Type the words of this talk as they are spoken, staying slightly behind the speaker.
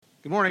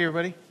Good morning,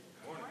 everybody.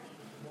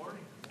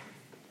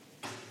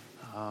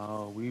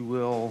 We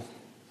will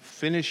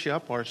finish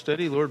up our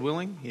study, Lord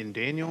willing, in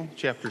Daniel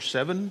chapter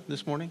 7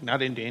 this morning.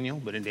 Not in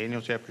Daniel, but in Daniel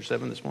chapter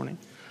 7 this morning.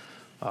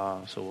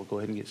 So we'll go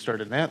ahead and get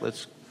started on that.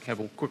 Let's have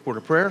a quick word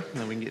of prayer,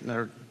 and then we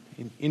can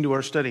get into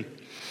our study.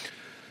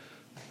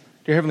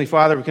 Dear Heavenly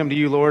Father, we come to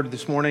you, Lord,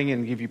 this morning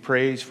and give you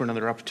praise for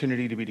another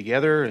opportunity to be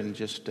together and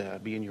just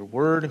be in your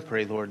word.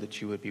 Pray, Lord,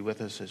 that you would be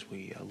with us as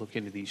we look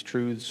into these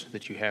truths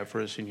that you have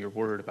for us in your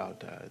word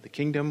about the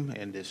kingdom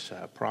and this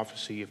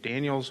prophecy of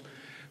Daniel's.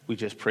 We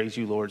just praise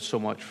you, Lord, so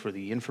much for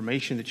the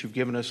information that you've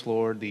given us,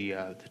 Lord,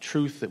 the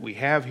truth that we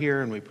have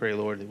here, and we pray,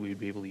 Lord, that we would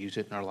be able to use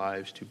it in our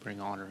lives to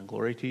bring honor and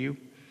glory to you.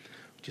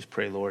 We just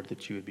pray, Lord,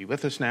 that you would be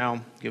with us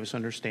now, give us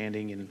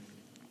understanding, and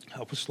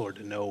help us, Lord,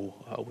 to know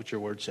what your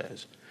word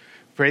says.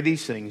 Pray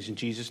these things in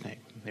Jesus' name.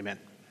 Amen.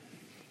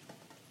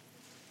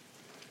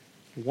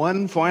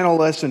 One final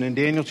lesson in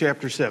Daniel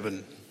chapter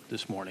 7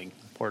 this morning,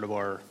 part of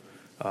our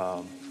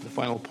the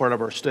final part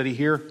of our study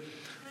here.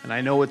 And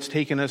I know it's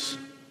taken us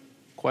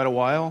quite a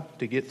while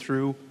to get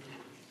through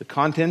the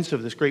contents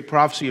of this great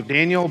prophecy of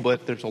Daniel,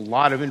 but there's a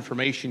lot of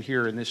information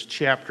here in this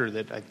chapter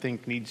that I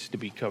think needs to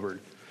be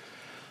covered.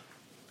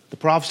 The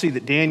prophecy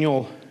that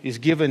Daniel is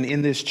given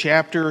in this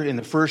chapter in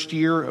the first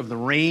year of the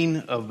reign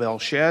of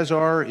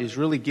Belshazzar is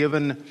really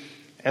given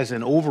as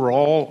an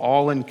overall,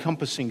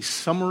 all-encompassing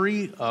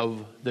summary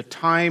of the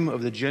time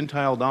of the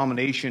Gentile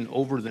domination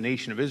over the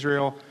nation of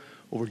Israel,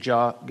 over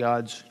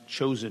God's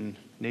chosen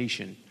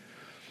nation.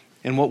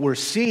 And what we're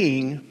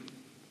seeing,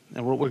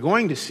 and what we're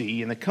going to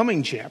see in the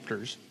coming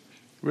chapters,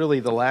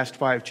 really the last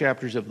 5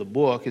 chapters of the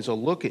book, is a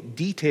look at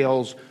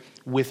details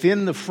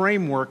within the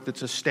framework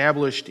that's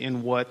established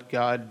in what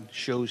God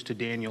shows to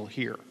Daniel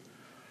here.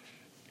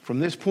 From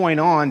this point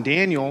on, in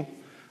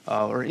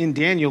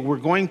Daniel, we're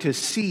going to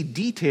see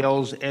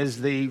details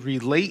as they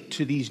relate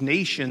to these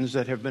nations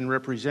that have been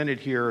represented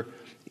here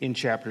in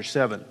chapter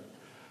 7,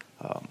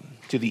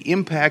 to the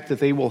impact that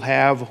they will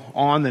have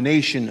on the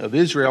nation of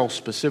Israel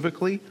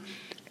specifically,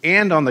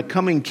 and on the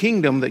coming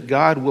kingdom that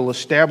God will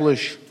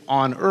establish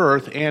on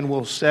earth and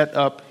will set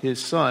up his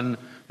son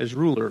as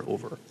ruler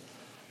over.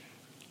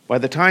 By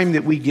the time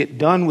that we get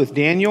done with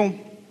Daniel,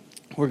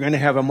 we're going to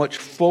have a much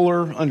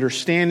fuller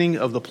understanding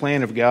of the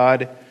plan of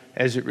God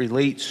as it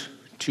relates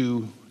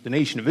to the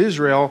nation of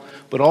Israel,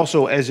 but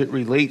also as it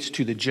relates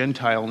to the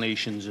Gentile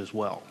nations as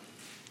well.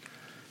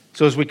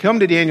 So as we come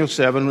to Daniel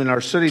 7 in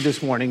our study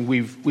this morning,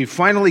 we've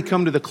finally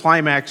come to the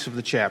climax of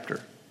the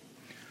chapter.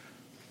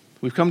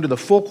 We've come to the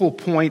focal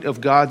point of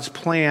God's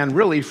plan,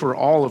 really, for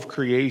all of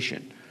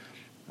creation,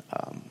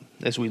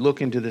 as we look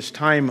into this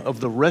time of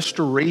the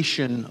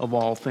restoration of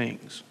all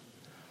things.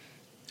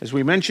 As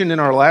we mentioned in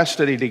our last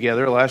study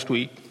together last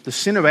week, the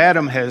sin of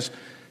Adam has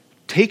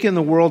taken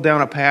the world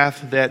down a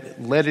path that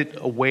led it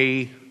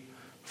away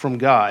from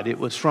God. It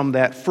was from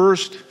that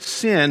first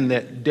sin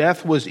that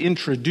death was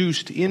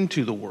introduced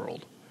into the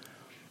world.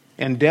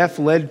 And death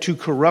led to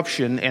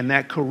corruption, and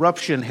that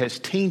corruption has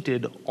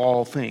tainted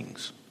all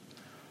things.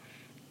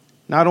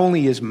 Not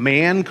only is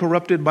man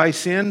corrupted by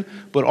sin,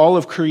 but all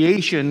of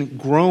creation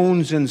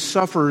groans and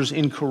suffers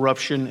in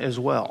corruption as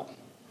well.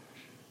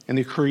 And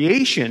the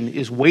creation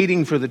is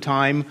waiting for the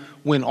time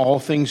when all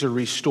things are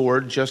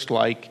restored, just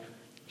like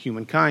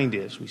humankind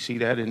is. We see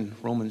that in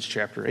Romans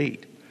chapter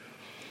 8.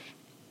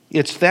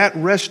 It's that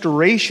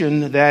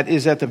restoration that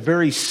is at the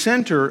very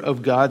center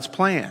of God's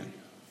plan.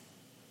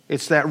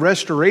 It's that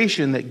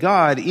restoration that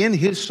God, in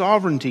his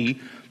sovereignty,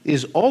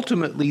 is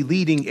ultimately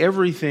leading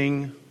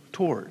everything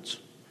towards.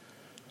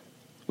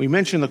 We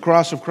mentioned the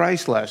cross of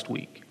Christ last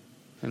week,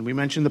 and we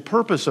mentioned the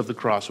purpose of the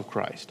cross of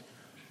Christ.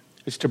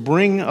 It's to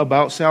bring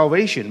about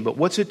salvation. But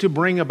what's it to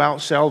bring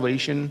about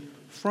salvation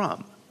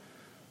from?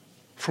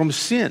 From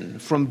sin,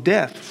 from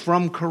death,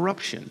 from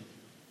corruption.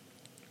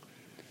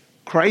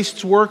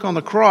 Christ's work on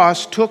the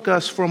cross took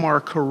us from our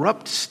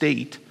corrupt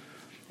state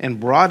and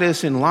brought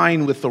us in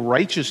line with the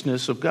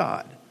righteousness of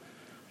God.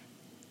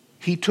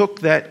 He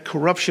took that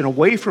corruption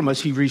away from us.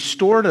 He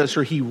restored us,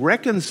 or he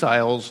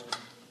reconciles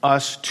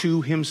us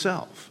to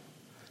himself.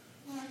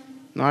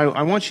 Now,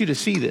 I want you to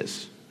see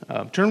this.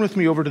 Turn with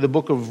me over to the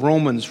book of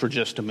Romans for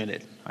just a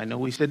minute. I know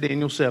we said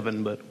Daniel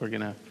 7, but we're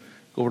going to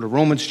go over to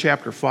Romans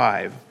chapter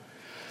 5.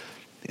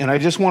 And I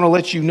just want to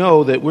let you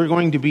know that we're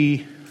going to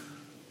be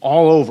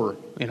all over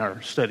in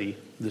our study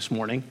this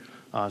morning.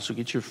 So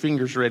get your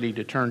fingers ready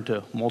to turn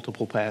to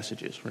multiple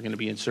passages. We're going to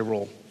be in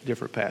several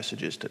different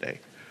passages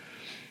today.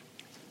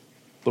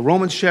 But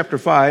Romans chapter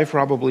 5,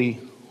 probably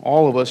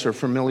all of us are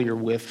familiar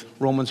with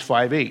Romans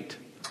 5:8.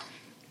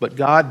 But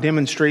God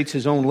demonstrates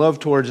his own love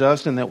towards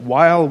us, and that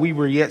while we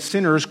were yet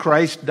sinners,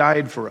 Christ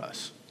died for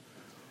us.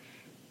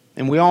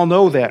 And we all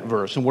know that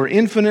verse, and we're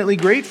infinitely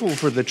grateful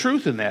for the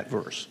truth in that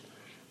verse.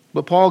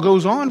 But Paul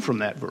goes on from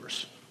that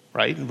verse,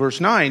 right? In verse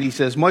 9, he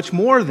says, "Much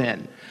more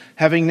then,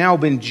 having now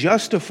been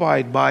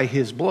justified by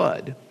his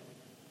blood,"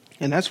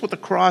 and that's what the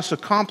cross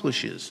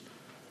accomplishes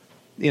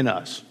in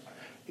us.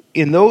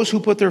 In those who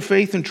put their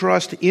faith and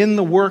trust in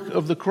the work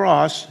of the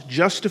cross,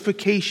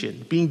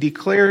 justification, being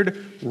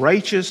declared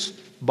righteous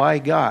by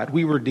God.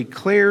 We were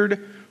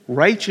declared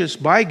righteous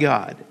by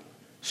God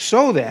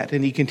so that,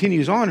 and he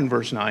continues on in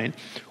verse 9,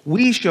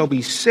 we shall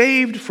be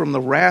saved from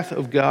the wrath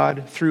of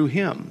God through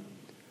him.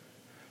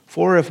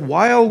 For if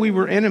while we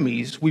were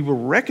enemies, we were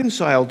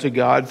reconciled to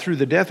God through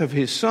the death of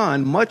his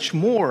Son, much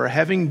more,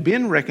 having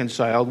been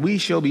reconciled, we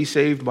shall be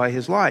saved by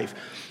his life.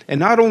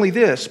 And not only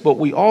this, but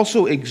we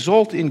also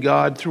exult in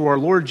God through our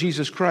Lord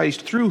Jesus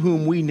Christ, through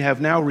whom we have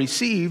now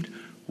received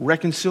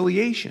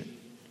reconciliation.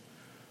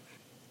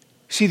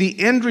 See, the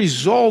end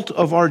result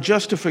of our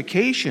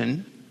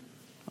justification,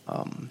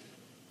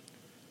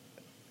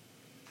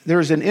 there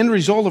is an end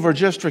result of our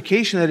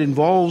justification that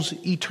involves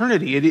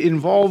eternity. It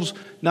involves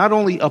not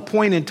only a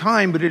point in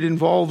time, but it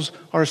involves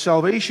our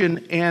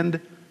salvation and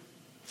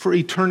for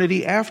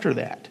eternity after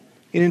that.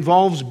 It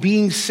involves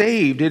being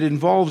saved. It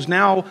involves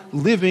now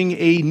living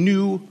a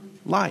new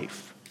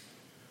life.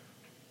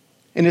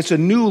 And it's a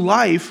new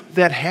life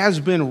that has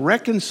been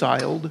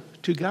reconciled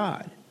to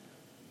God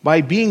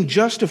by being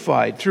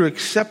justified through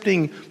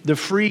accepting the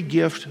free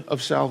gift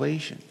of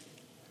salvation.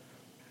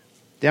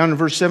 Down in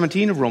verse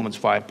 17 of Romans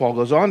 5, Paul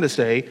goes on to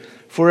say,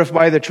 for if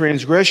by the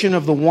transgression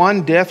of the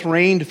one death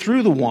reigned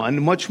through the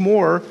one, much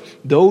more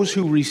those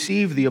who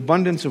receive the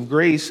abundance of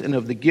grace and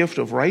of the gift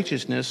of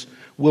righteousness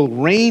will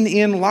reign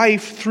in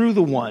life through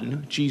the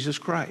one, Jesus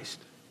Christ.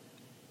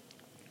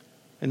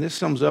 And this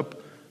sums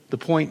up the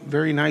point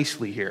very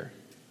nicely here.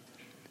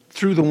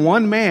 Through the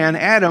one man,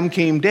 Adam,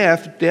 came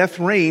death. Death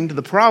reigned.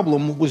 The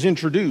problem was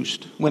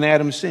introduced when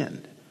Adam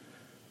sinned.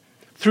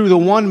 Through the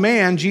one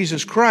man,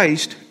 Jesus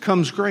Christ,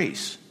 comes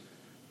grace,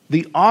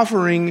 the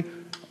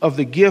offering of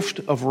the gift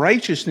of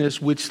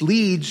righteousness which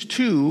leads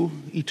to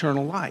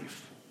eternal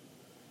life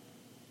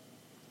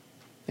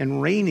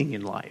and reigning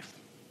in life.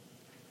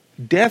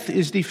 Death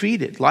is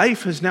defeated.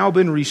 Life has now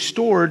been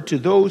restored to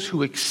those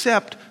who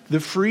accept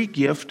the free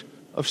gift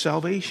of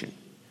salvation.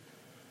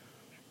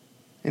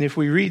 And if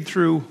we read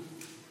through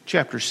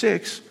chapter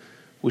 6,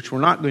 which we're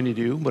not going to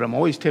do, but I'm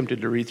always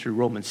tempted to read through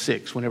Romans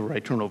 6 whenever I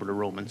turn over to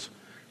Romans.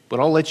 But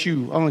I'll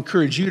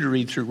encourage you to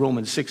read through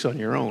Romans 6 on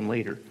your own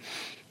later.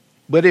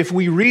 But if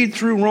we read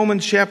through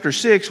Romans chapter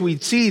 6,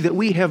 we'd see that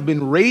we have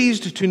been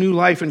raised to new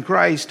life in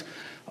Christ,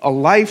 a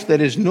life that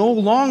is no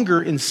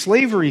longer in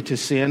slavery to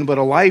sin, but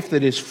a life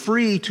that is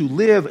free to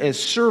live as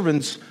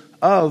servants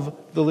of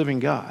the living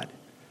God.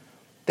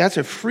 That's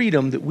a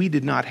freedom that we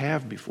did not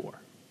have before.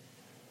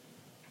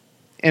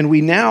 And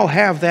we now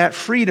have that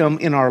freedom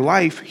in our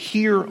life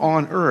here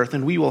on earth,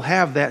 and we will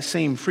have that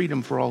same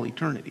freedom for all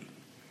eternity.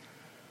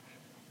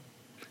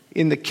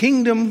 In the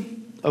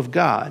kingdom of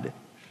God,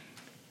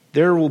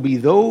 there will be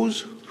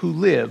those who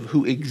live,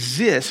 who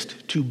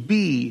exist to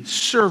be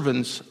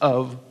servants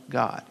of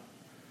God.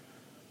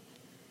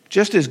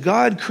 Just as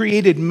God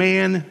created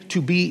man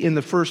to be in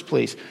the first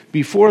place,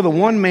 before the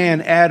one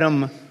man,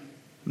 Adam,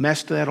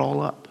 messed that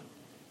all up.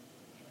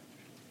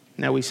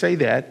 Now we say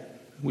that,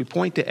 we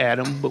point to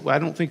Adam, but I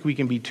don't think we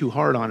can be too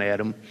hard on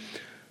Adam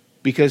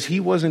because he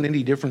wasn't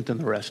any different than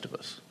the rest of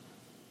us.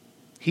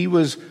 He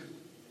was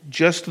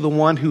just the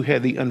one who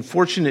had the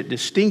unfortunate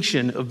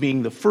distinction of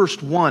being the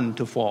first one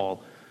to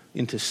fall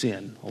into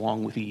sin,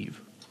 along with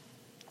Eve.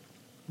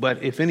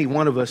 But if any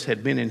one of us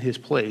had been in his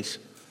place,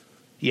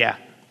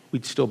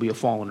 we'd still be a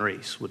fallen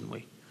race, wouldn't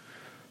we?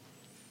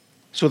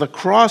 So the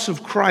cross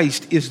of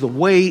Christ is the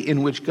way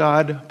in which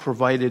God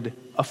provided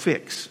a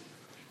fix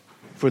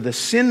for the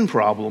sin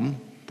problem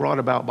brought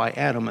about by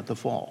Adam at the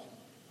fall.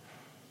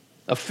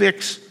 A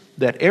fix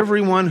that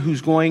everyone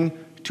who's going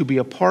to be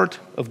a part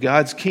of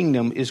God's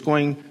kingdom is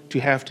going to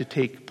have to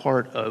take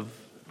part of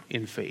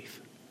in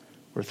faith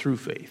or through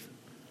faith.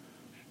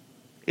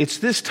 It's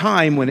this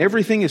time when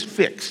everything is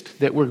fixed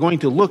that we're going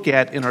to look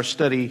at in our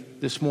study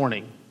this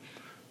morning,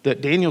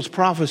 that Daniel's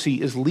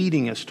prophecy is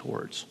leading us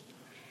towards.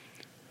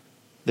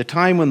 The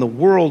time when the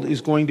world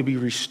is going to be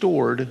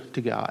restored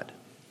to God.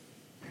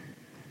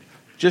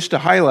 Just to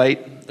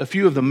highlight a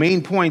few of the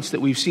main points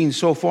that we've seen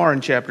so far in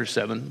chapter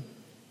 7.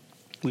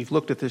 We've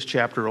looked at this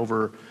chapter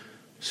over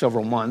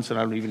several months, and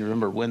I don't even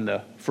remember when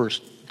the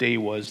first day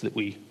was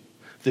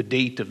the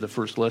date of the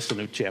first lesson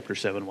of chapter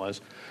 7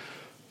 was.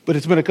 But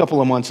it's been a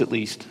couple of months at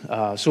least.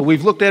 So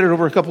we've looked at it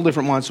over a couple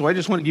different months, so I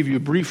just want to give you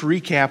a brief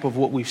recap of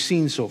what we've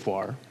seen so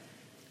far.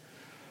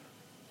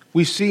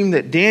 We've seen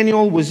that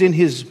Daniel was in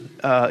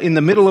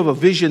the middle of a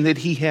vision that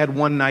he had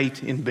one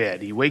night in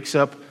bed. He wakes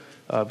up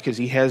because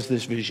he has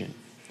this vision.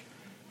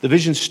 The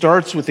vision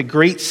starts with a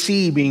great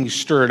sea being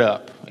stirred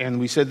up. And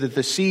we said that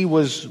the sea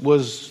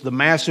was the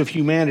mass of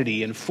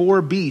humanity. And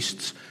 4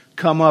 beasts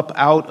come up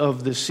out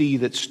of the sea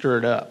that's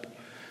stirred up.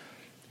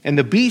 And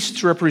the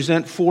beasts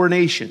represent 4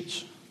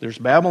 nations. There's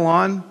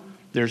Babylon,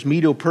 there's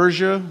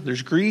Medo-Persia,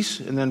 there's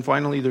Greece, and then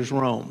finally there's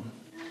Rome.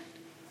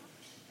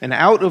 And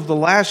out of the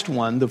last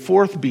one, the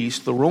 4th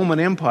beast, the Roman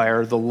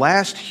Empire, the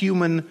last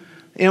human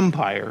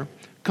empire,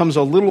 comes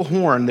a little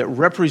horn that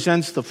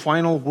represents the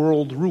final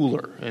world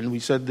ruler. And we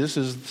said this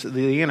is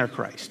the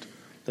Antichrist.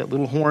 That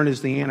little horn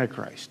is the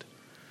Antichrist.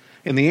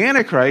 And the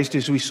Antichrist,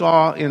 as we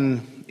saw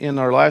in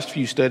our last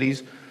few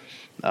studies,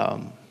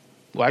 in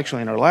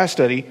our last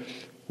study,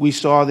 we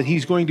saw that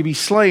he's going to be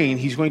slain,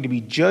 he's going to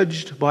be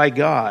judged by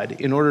God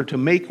in order to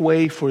make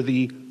way for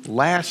the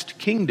last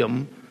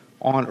kingdom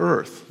on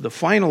earth, the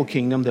final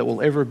kingdom that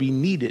will ever be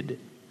needed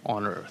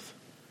on earth.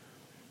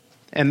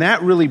 And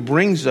that really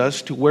brings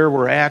us to where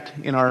we're at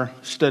in our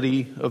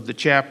study of the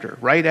chapter.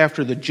 Right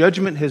after the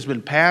judgment has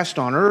been passed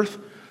on earth,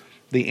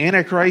 the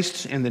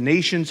Antichrists and the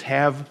nations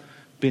have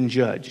been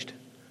judged.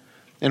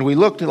 And we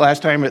looked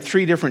last time at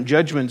three different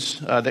judgments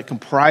that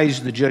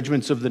comprise the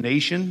judgments of the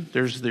nation.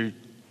 There's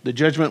the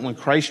judgment when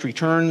Christ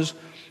returns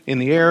in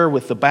the air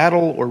with the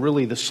battle, or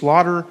really the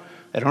slaughter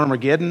at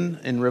Armageddon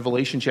in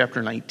Revelation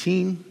chapter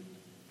 19.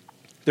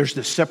 There's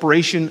the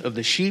separation of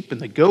the sheep and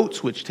the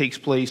goats, which takes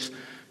place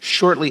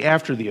shortly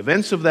after the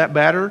events of that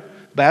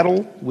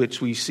battle,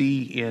 which we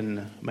see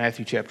in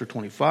Matthew chapter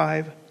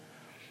 25.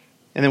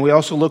 And then we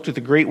also looked at the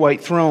great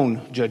white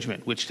throne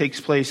judgment, which takes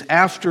place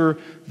after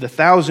the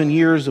 1,000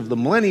 years of the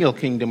millennial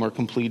kingdom are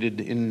completed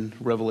in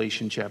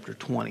Revelation chapter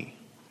 20.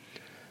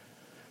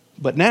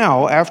 But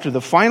now, after the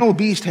final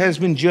beast has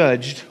been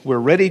judged, we're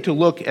ready to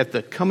look at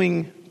the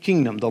coming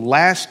kingdom, the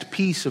last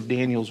piece of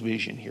Daniel's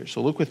vision here.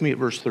 So look with me at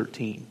verse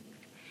 13.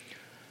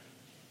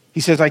 He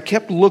says, I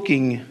kept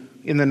looking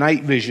in the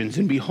night visions,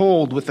 and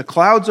behold, with the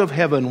clouds of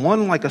heaven,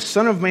 one like a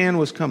son of man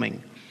was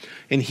coming.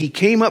 And he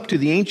came up to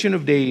the Ancient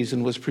of Days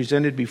and was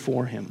presented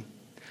before him.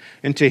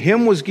 And to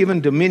him was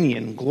given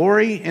dominion,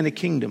 glory, and a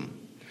kingdom,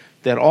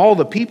 that all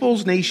the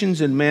peoples,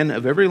 nations, and men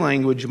of every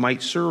language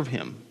might serve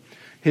him.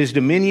 His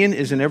dominion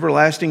is an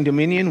everlasting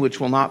dominion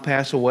which will not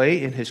pass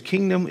away, and his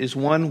kingdom is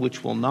one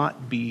which will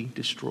not be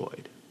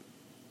destroyed.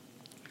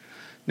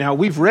 Now,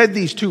 we've read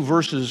these two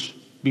verses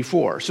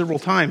before, several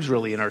times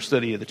really in our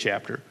study of the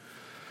chapter.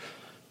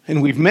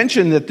 And we've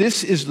mentioned that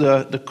this is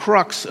the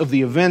crux of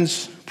the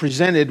events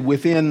presented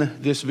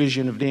within this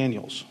vision of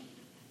Daniel's.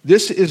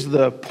 This is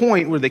the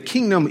point where the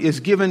kingdom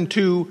is given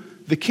to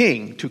the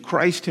king, to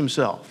Christ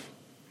himself.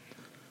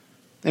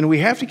 And we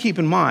have to keep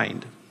in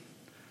mind,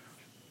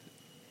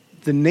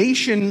 the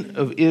nation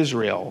of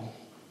Israel,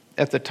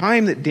 at the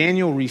time that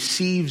Daniel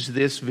receives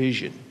this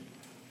vision,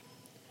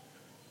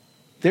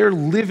 they're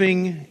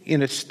living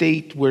in a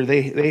state where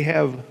they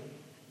have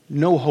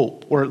no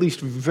hope, or at least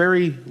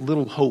very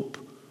little hope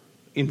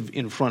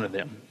in front of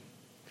them.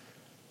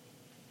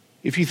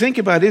 If you think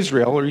about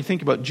Israel, or you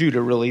think about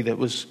Judah, really, that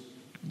was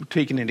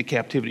taken into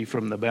captivity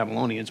from the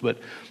Babylonians, but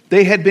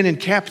they had been in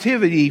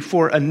captivity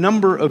for a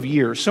number of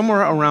years,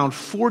 somewhere around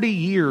 40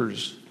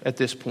 years at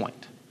this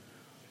point.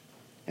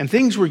 And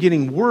things were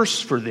getting worse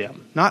for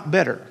them, not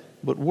better,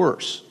 but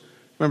worse.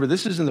 Remember,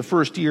 this is in the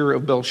first year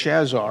of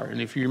Belshazzar,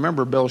 and if you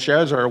remember,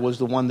 Belshazzar was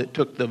the one that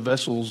took the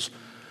vessels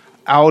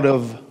out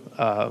of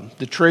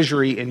the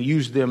treasury and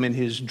used them in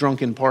his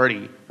drunken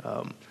party.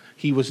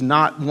 He was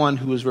not one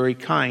who was very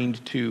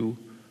kind to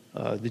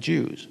the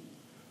Jews.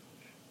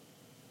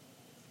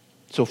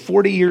 So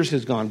 40 years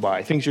has gone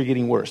by. Things are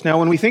getting worse. Now,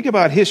 when we think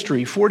about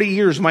history, 40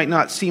 years might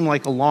not seem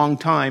like a long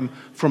time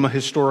from a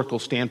historical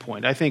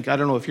standpoint. I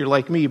don't know if you're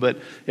like me, but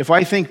if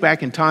I think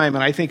back in time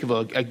and I think of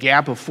a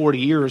gap of 40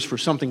 years for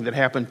something that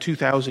happened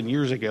 2,000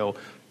 years ago,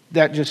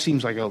 that just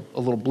seems like a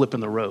little blip in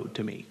the road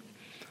to me.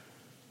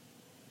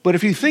 But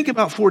if you think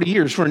about 40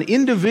 years, for an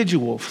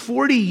individual,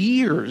 40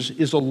 years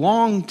is a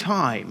long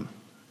time.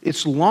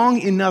 It's long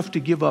enough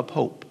to give up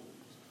hope.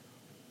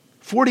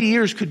 40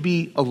 years could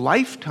be a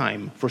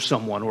lifetime for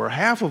someone, or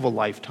half of a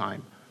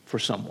lifetime for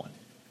someone.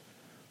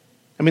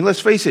 I mean, let's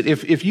face it,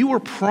 if you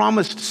were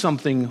promised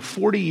something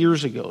 40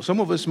 years ago,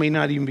 some of us may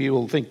not even be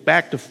able to think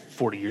back to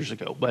 40 years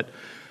ago, but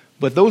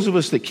those of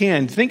us that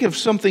can, think of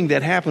something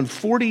that happened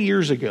 40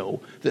 years ago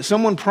that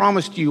someone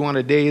promised you on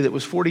a day that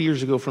was 40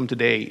 years ago from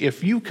today.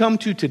 If you come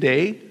to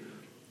today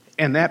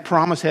and that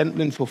promise hadn't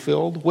been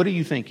fulfilled, what are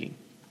you thinking?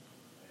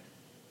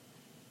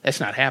 That's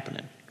not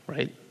happening,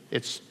 right?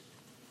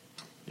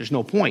 There's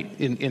no point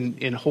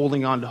in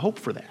holding on to hope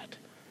for that.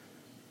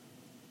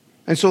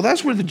 And so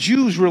that's where the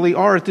Jews really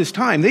are at this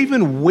time. They've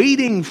been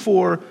waiting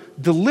for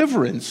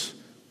deliverance,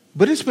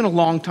 but it's been a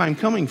long time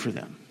coming for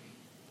them.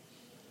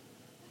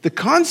 The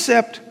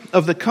concept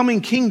of the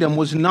coming kingdom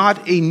was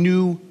not a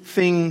new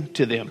thing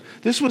to them.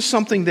 This was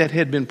something that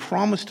had been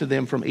promised to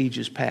them from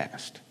ages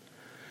past.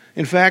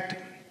 In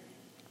fact,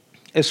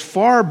 as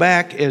far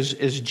back as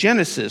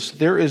Genesis,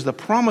 there is the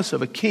promise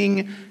of a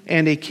king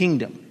and a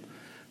kingdom.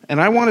 And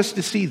I want us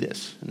to see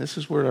this, and this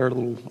is where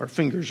our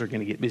fingers are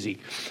going to get busy.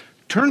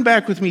 Turn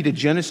back with me to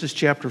Genesis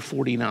chapter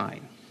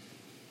 49.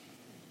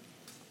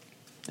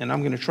 And I'm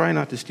going to try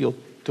not to steal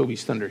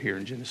Toby's thunder here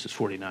in Genesis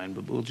 49,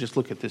 but we'll just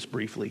look at this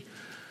briefly.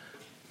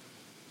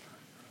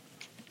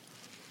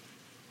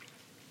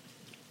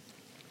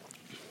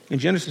 In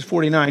Genesis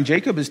 49,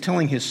 Jacob is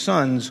telling his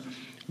sons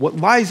what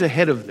lies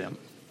ahead of them.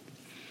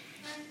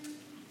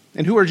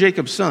 And who are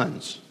Jacob's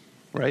sons?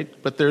 Right?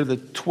 But they're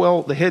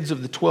the heads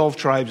of the 12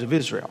 tribes of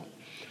Israel.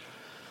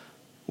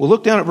 We'll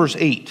look down at verse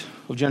 8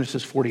 of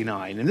Genesis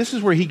 49. And this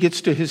is where he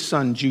gets to his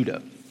son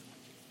Judah.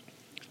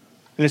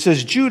 And it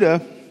says,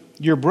 Judah,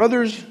 your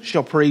brothers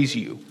shall praise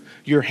you.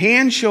 Your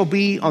hand shall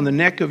be on the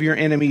neck of your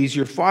enemies.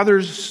 Your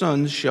father's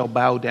sons shall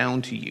bow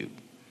down to you.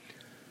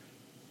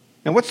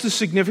 Now, what's the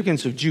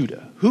significance of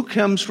Judah? Who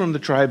comes from the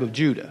tribe of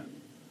Judah?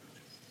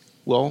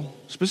 Well,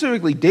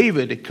 specifically,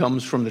 David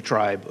comes from the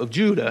tribe of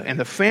Judah, and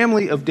the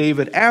family of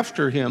David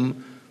after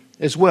him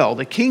as well.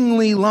 The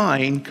kingly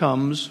line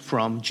comes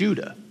from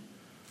Judah.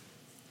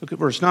 Look at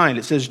verse 9.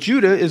 It says,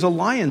 Judah is a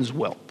lion's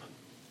whelp.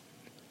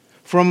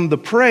 From the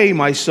prey,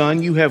 my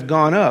son, you have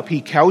gone up.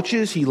 He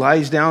couches, he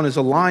lies down as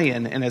a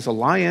lion, and as a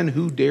lion,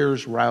 who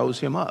dares rouse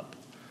him up?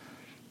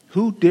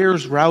 Who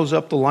dares rouse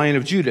up the Lion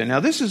of Judah? Now,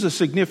 this is a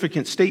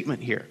significant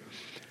statement here.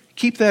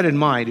 Keep that in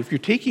mind. If you're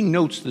taking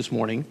notes this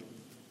morning,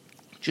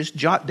 just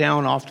jot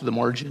down off to the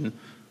margin,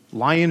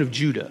 Lion of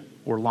Judah,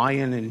 or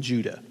Lion in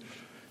Judah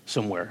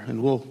somewhere.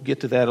 And we'll get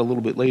to that a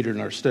little bit later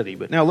in our study.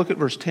 But now look at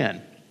verse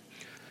 10.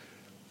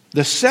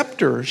 The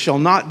scepter shall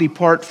not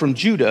depart from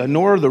Judah,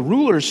 nor the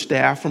ruler's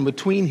staff from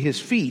between his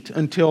feet,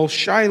 until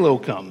Shiloh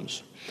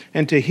comes.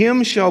 And to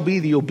him shall be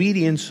the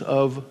obedience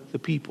of the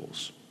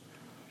peoples.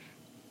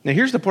 Now,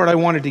 here's the part I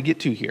wanted to get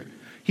to here.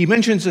 He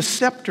mentions a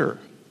scepter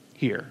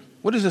here.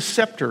 What does a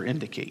scepter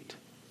indicate?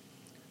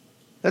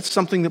 That's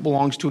something that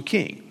belongs to a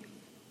king,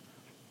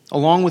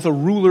 along with a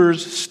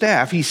ruler's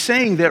staff. He's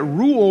saying that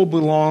rule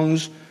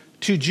belongs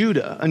to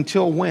Judah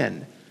until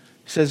when?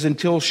 He says,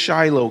 until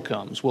Shiloh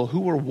comes. Well,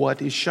 who or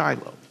what is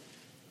Shiloh?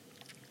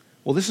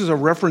 Well, this is a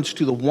reference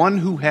to the one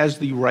who has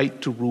the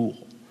right to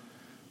rule,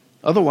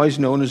 otherwise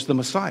known as the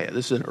Messiah.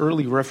 This is an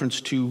early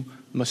reference to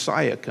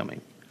Messiah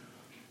coming.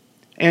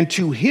 And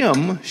to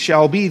him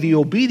shall be the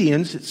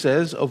obedience, it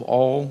says, of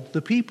all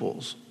the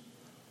peoples.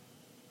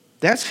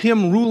 That's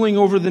him ruling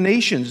over the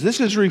nations. This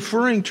is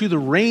referring to the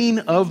reign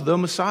of the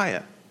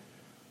Messiah.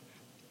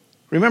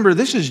 Remember,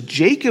 this is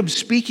Jacob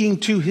speaking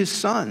to his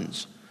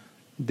sons.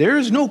 There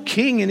is no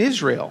king in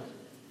Israel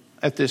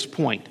at this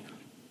point.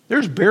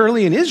 There's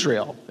barely an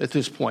Israel at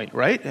this point,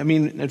 right? I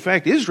mean, in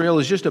fact, Israel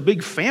is just a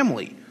big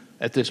family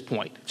at this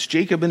point. It's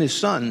Jacob and his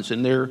sons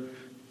and their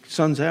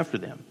sons after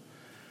them.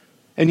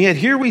 And yet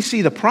here we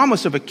see the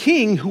promise of a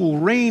king who will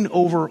reign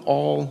over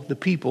all the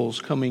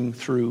peoples coming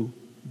through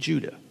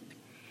Judah.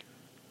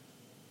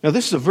 Now,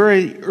 this is a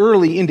very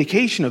early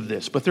indication of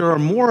this, but there are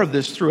more of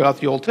this throughout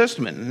the Old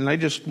Testament, and I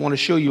just want to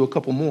show you a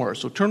couple more.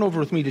 So turn over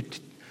with me to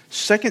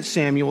 2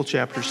 Samuel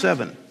chapter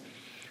 7.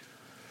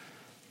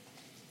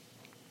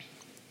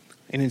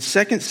 And in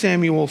 2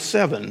 Samuel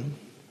 7,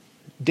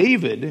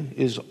 David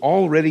is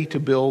all ready to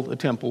build a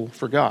temple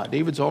for God.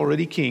 David's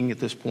already king at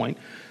this point,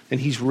 and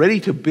he's ready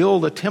to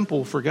build a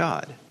temple for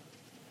God.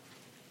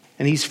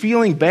 And he's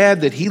feeling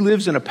bad that he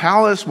lives in a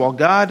palace while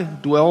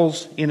God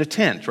dwells in a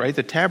tent, right?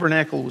 The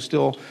tabernacle was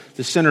still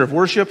the center of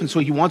worship, and so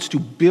he wants to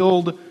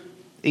build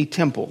a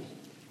temple.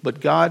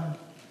 But God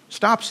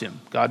stops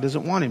him. God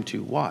doesn't want him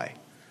to. Why?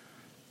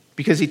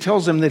 Because he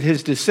tells him that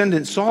his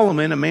descendant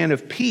Solomon, a man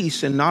of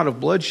peace and not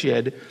of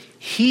bloodshed,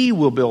 he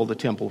will build a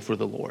temple for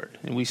the Lord.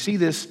 And we see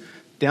this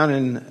down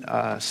in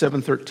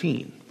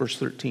 7:13, verse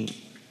 13.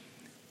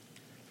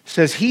 It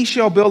says, he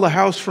shall build a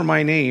house for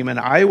my name, and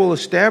I will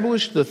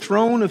establish the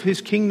throne of his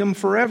kingdom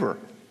forever.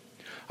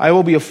 I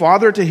will be a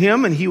father to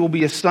him, and he will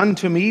be a son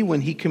to me.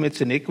 When he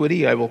commits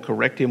iniquity, I will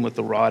correct him with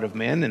the rod of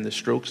men and the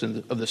strokes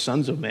of the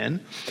sons of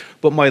men.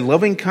 But my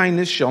loving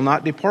kindness shall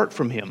not depart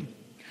from him,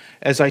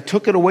 as I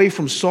took it away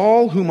from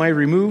Saul, whom I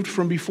removed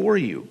from before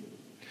you.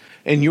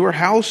 And your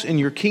house and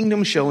your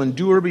kingdom shall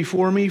endure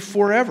before me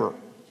forever.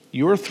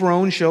 Your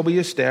throne shall be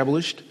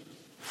established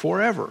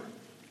forever.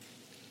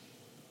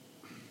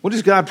 What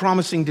is God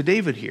promising to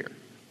David here?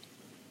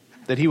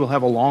 That he will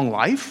have a long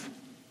life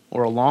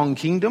or a long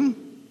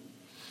kingdom?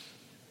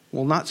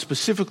 Well, not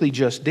specifically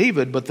just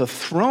David, but the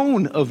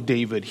throne of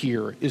David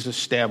here is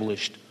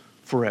established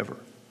forever.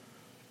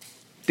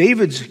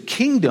 David's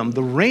kingdom,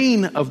 the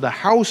reign of the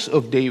house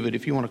of David,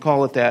 if you want to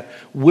call it that,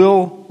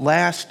 will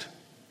last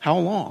how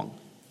long?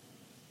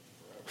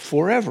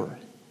 Forever,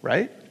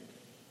 right?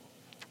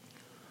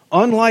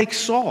 Unlike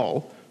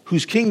Saul,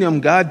 whose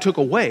kingdom God took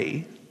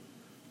away,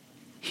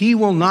 he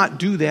will not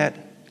do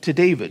that to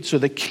David. So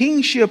the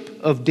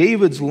kingship of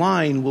David's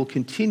line will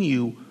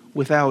continue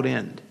without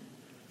end.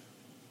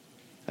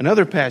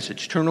 Another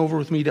passage, turn over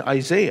with me to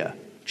Isaiah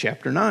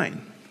chapter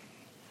 9.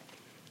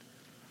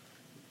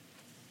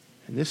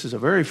 And this is a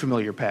very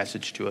familiar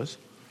passage to us.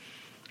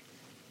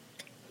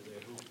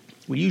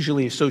 We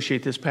usually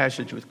associate this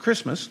passage with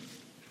Christmas.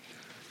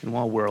 And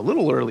while we're a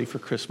little early for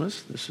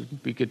Christmas, this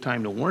would be a good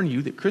time to warn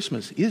you that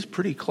Christmas is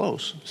pretty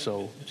close.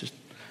 So just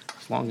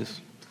as long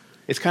as...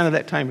 It's kind of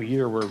that time of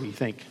year where we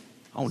think,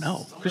 oh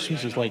no,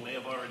 Christmas is like... may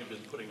have already been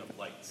putting up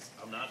lights.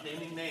 I'm not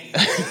naming names.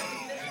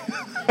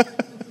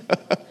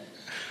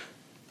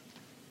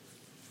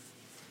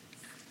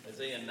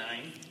 Isaiah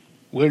 9.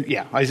 Well,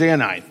 yeah, Isaiah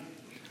 9.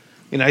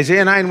 In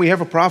Isaiah 9, we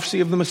have a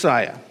prophecy of the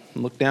Messiah.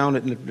 Look down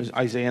at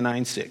Isaiah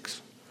 9:6.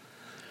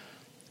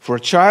 For a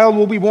child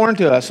will be born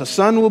to us, a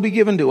son will be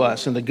given to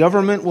us, and the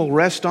government will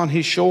rest on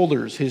his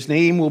shoulders. His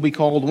name will be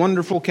called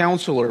Wonderful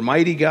Counselor,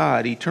 Mighty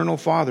God, Eternal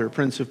Father,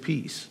 Prince of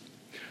Peace.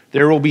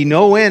 There will be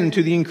no end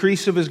to the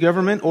increase of his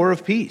government or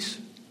of peace.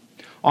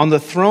 on the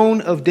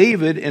throne of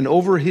David and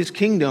over his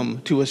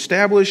kingdom, to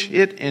establish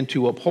it and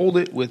to uphold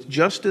it with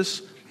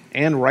justice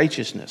and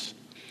righteousness.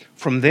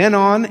 From then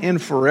on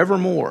and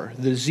forevermore,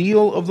 the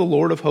zeal of the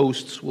Lord of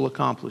hosts will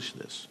accomplish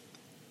this.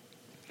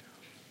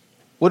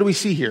 What do we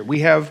see here? We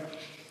have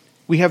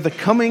the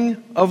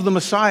coming of the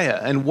Messiah.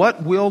 And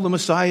what will the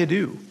Messiah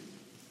do?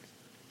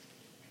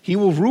 He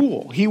will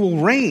rule. He will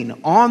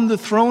reign on the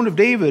throne of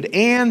David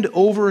and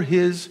over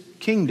his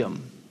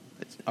kingdom,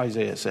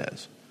 Isaiah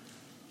says.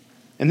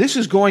 And this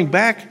is going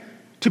back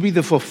to be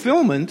the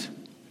fulfillment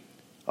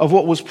of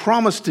what was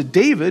promised to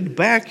David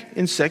back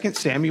in 2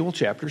 Samuel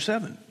chapter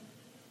 7.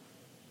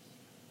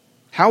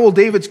 How will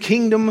David's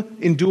kingdom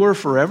endure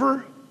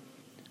forever?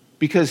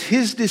 Because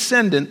his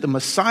descendant, the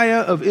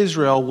Messiah of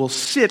Israel, will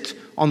sit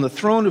on the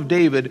throne of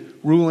David,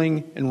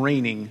 ruling and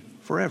reigning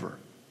forever.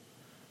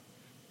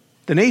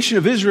 The nation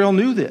of Israel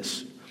knew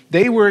this.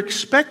 They were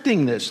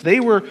expecting this. They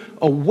were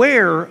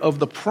aware of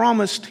the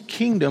promised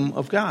kingdom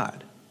of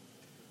God.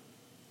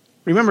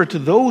 Remember, to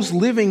those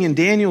living in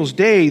Daniel's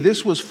day,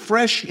 this was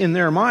fresh in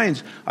their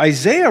minds.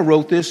 Isaiah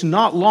wrote this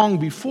not long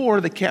before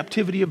the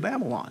captivity of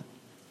Babylon.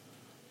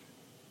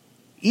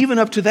 Even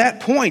up to that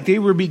point, they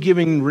were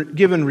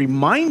given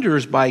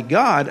reminders by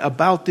God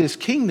about this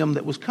kingdom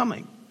that was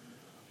coming,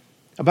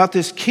 about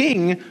this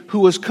king who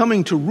was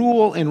coming to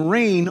rule and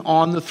reign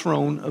on the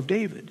throne of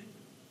David.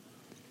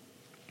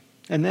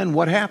 And then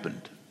what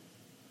happened?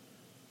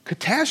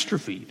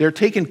 Catastrophe. They're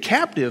taken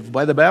captive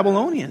by the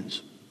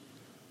Babylonians.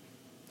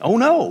 Oh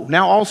no,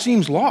 now all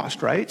seems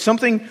lost, right?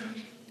 Something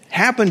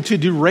happened to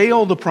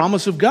derail the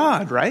promise of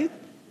God, right?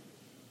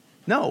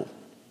 No,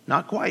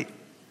 not quite.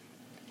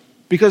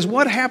 Because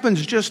what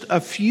happens just a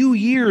few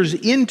years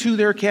into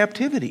their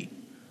captivity,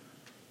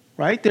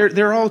 right?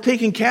 They're all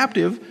taken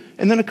captive,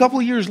 and then a couple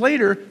of years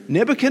later,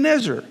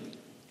 Nebuchadnezzar,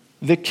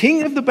 the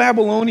king of the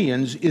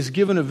Babylonians, is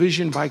given a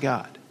vision by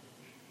God.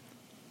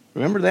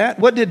 Remember that?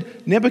 What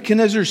did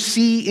Nebuchadnezzar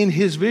see in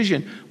his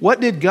vision?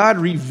 What did God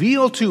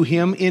reveal to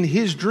him in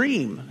his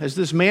dream as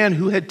this man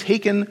who had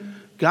taken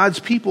God's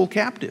people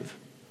captive?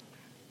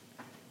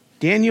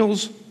 Daniel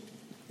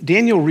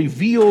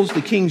reveals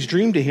the king's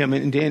dream to him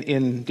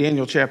in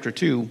Daniel chapter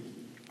 2.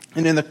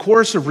 And in the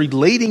course of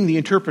relating the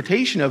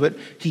interpretation of it,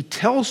 he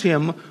tells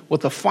him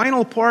what the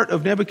final part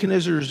of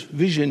Nebuchadnezzar's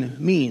vision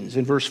means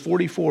in verse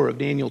 44 of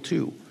Daniel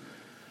 2.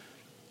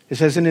 It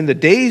says, "And in the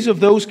days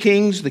of those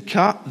kings, the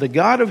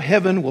God of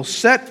heaven will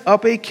set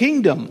up a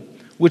kingdom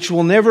which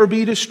will never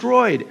be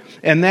destroyed,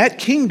 and that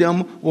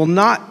kingdom will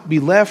not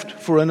be left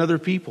for another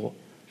people.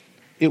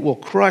 It will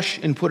crush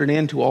and put an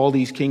end to all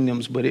these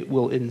kingdoms, but it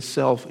will in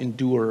itself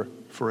endure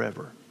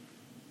forever."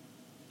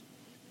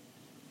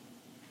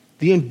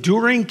 The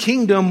enduring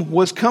kingdom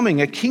was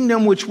coming, a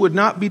kingdom which would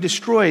not be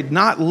destroyed,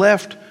 not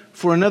left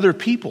for another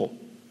people,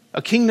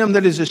 a kingdom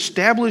that is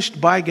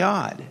established by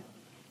God.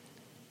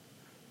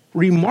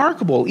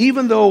 Remarkable,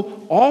 even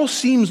though all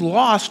seems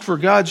lost for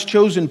God's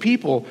chosen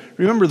people.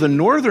 Remember, the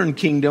northern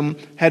kingdom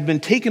had been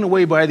taken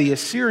away by the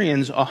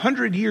Assyrians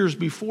 100 years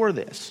before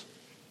this.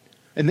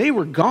 And they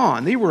were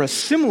gone. They were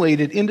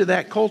assimilated into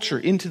that culture,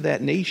 into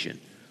that nation.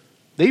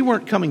 They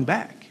weren't coming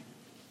back.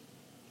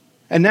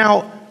 And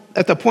now,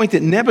 at the point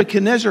that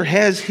Nebuchadnezzar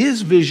has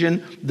his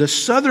vision, the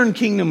southern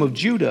kingdom of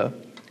Judah,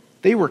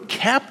 they were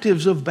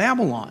captives of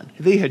Babylon.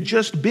 They had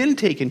just been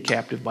taken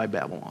captive by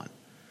Babylon.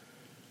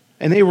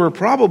 And they were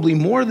probably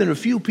more than a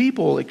few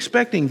people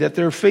expecting that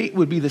their fate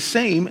would be the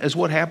same as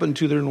what happened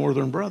to their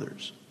northern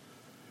brothers.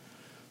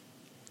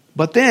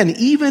 But then,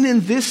 even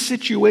in this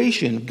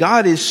situation,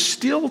 God is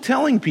still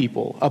telling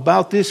people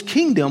about this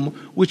kingdom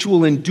which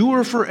will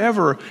endure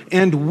forever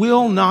and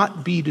will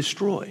not be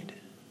destroyed.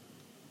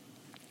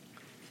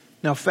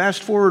 Now,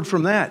 fast forward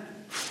from that,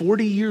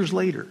 40 years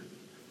later,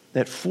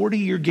 that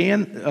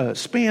 40-year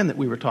span that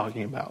we were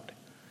talking about.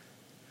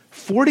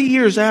 40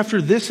 years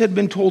after this had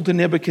been told to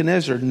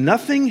Nebuchadnezzar,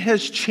 nothing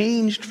has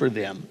changed for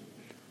them.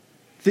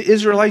 The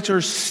Israelites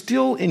are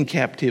still in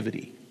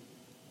captivity.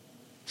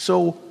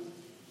 So,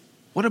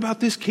 what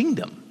about this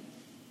kingdom?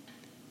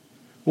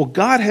 Well,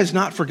 God has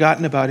not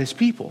forgotten about his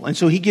people. And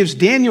so he gives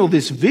Daniel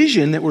this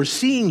vision that we're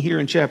seeing here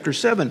in chapter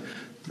 7,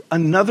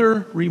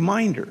 another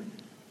reminder.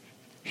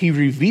 He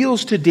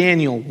reveals to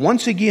Daniel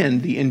once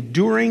again the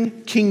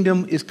enduring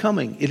kingdom is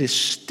coming. It is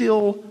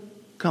still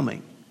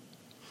coming.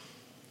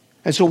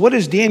 And so what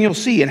does Daniel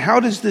see? And how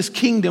does this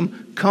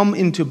kingdom come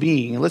into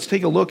being? And let's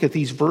take a look at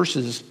these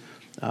verses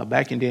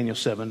back in Daniel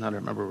 7. I don't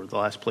remember the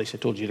last place I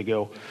told you to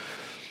go.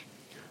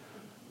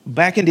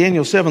 Back in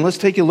Daniel 7, let's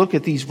take a look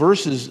at these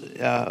verses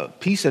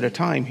piece at a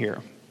time here.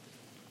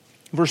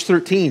 Verse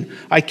 13,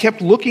 "I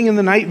kept looking in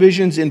the night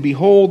visions, and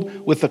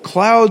behold, with the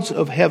clouds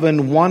of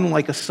heaven, one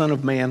like a son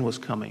of man was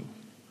coming."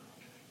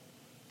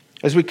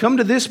 As we come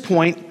to this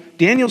point,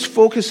 Daniel's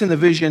focus in the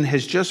vision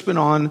has just been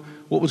on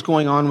what was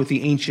going on with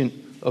the Ancient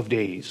of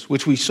Days,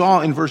 which we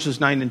saw in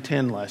verses 9 and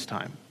 10 last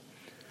time.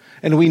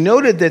 And we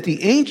noted that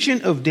the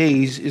Ancient of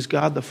Days is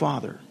God the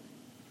Father,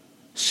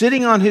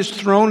 sitting on his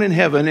throne in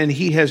heaven, and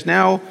he has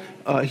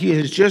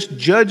just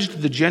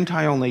judged the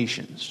Gentile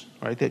nations,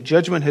 right? That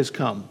judgment has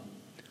come.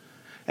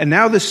 And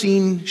now the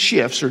scene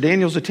shifts, or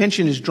Daniel's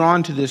attention is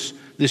drawn to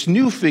this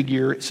new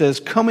figure, it says,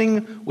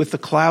 coming with the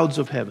clouds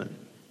of heaven.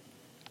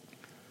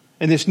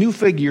 And this new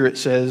figure, it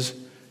says,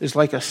 is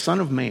like a son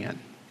of man.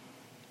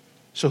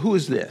 So who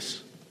is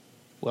this?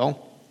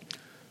 Well,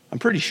 I'm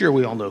pretty sure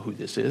we all know who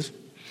this is.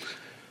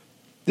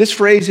 This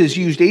phrase is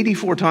used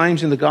 84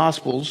 times in the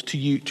Gospels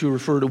to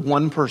refer to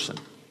one person.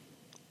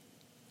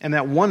 And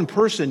that one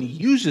person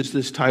uses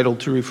this title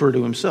to refer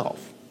to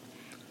himself.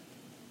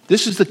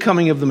 This is the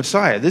coming of the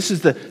Messiah. This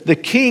is the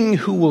king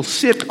who will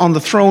sit on the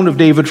throne of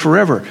David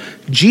forever.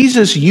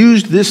 Jesus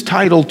used this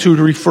title to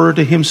refer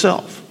to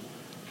himself.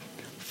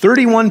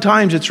 31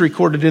 times it's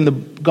recorded in the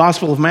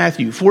Gospel of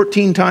Matthew,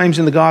 14 times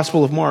in the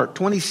Gospel of Mark,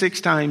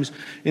 26 times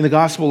in the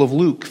Gospel of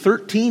Luke,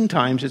 13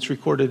 times it's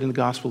recorded in the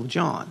Gospel of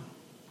John.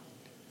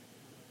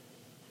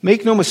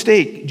 Make no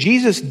mistake,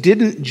 Jesus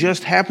didn't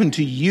just happen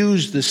to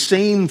use the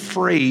same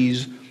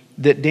phrase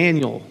that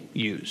Daniel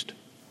used.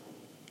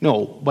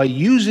 No, by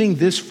using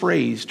this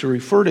phrase to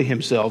refer to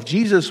himself,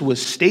 Jesus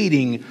was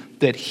stating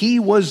that he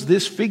was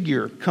this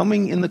figure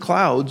coming in the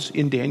clouds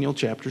in Daniel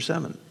chapter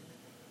 7.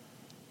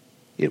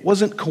 It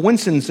wasn't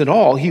coincidence at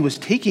all. He was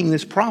taking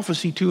this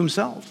prophecy to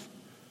himself,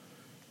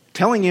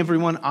 telling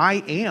everyone, I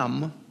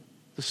am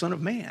the Son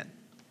of Man.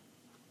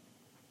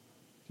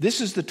 This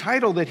is the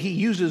title that he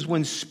uses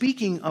when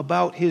speaking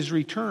about his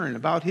return,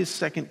 about his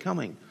second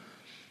coming.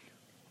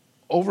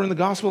 Over in the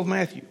Gospel of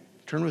Matthew.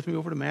 Turn with me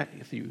over to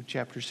Matthew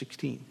chapter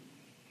 16.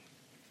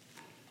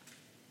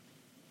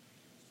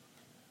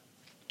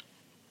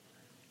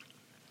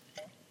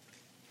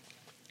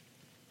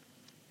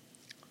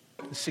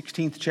 The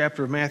 16th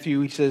chapter of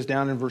Matthew, he says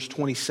down in verse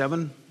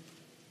 27,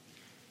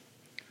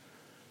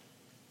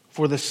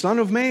 "For the Son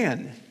of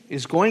Man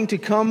is going to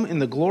come in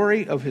the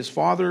glory of his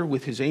Father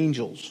with his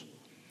angels,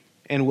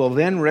 and will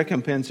then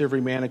recompense every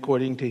man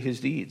according to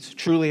his deeds.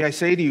 Truly I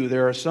say to you,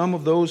 there are some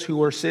of those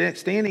who are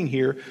standing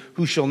here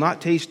who shall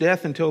not taste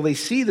death until they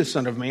see the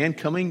Son of Man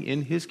coming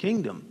in his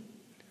kingdom."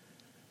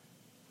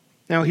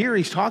 Now here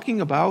he's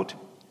talking about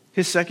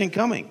his second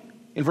coming.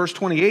 In verse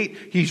 28,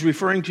 he's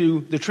referring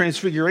to the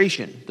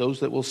transfiguration,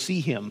 those that will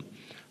see him,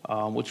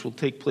 which will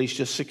take place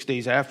just 6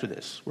 days after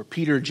this, where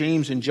Peter,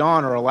 James, and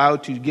John are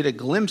allowed to get a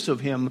glimpse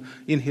of him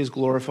in his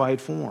glorified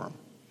form.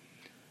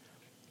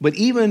 But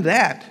even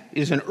that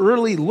is an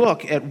early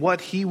look at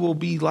what he will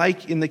be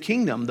like in the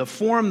kingdom, the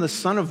form the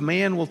Son of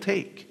Man will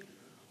take.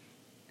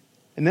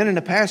 And then in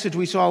the passage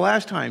we saw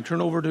last time, turn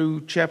over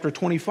to chapter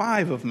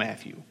 25 of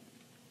Matthew.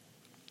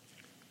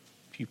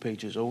 A few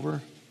pages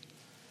over.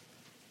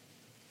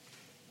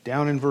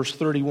 Down in verse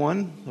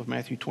 31 of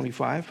Matthew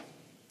 25.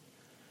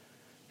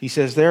 He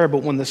says there,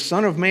 "But when the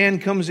Son of Man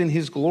comes in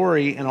his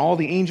glory and all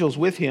the angels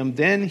with him,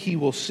 then he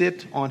will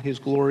sit on his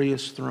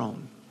glorious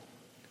throne."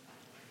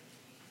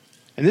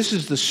 And this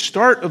is the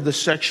start of the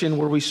section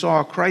where we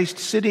saw Christ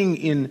sitting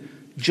in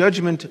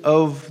judgment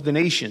of the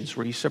nations,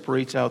 where he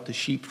separates out the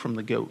sheep from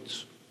the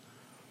goats.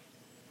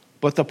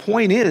 But the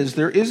point is,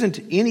 there isn't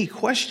any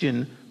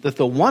question that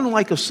the one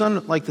like the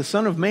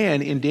Son of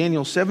Man in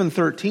Daniel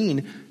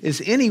 7:13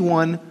 is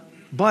anyone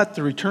but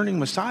the returning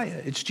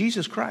Messiah. It's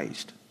Jesus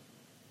Christ.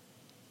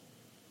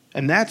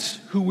 And that's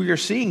who we are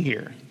seeing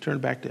here. Turn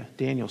back to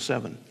Daniel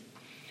 7.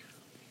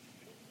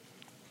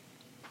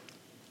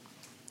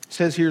 It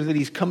says here that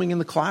he's coming in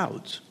the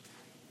clouds.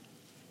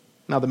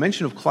 Now, the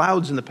mention of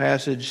clouds in the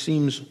passage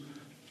seems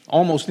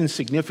almost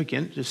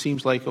insignificant. It just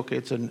seems like, okay,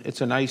 it's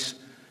a nice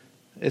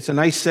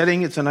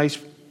setting, it's a nice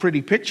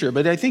pretty picture,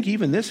 but I think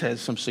even this has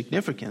some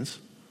significance.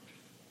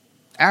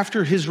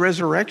 After his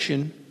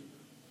resurrection,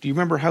 do you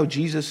remember how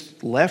Jesus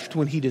left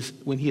when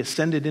he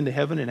ascended into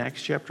heaven in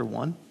Acts chapter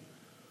 1?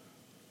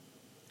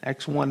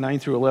 Acts 1, 9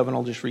 through 11,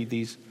 I'll just read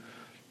these.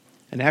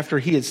 "And after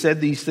he had said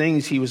these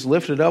things, he was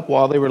lifted up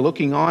while they were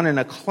looking on, and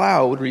a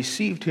cloud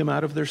received him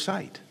out of their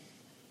sight."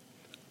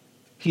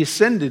 He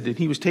ascended and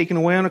he was taken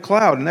away on a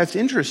cloud. And that's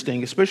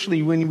interesting,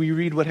 especially when we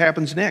read what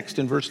happens next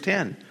in verse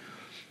 10.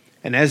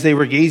 "And as they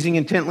were gazing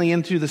intently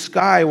into the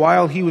sky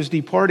while he was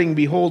departing,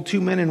 behold,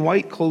 2 men in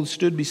white clothes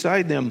stood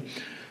beside them.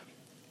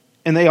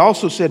 And they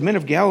also said, 'Men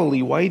of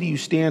Galilee, why do you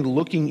stand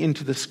looking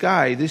into the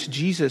sky? This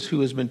Jesus who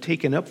has been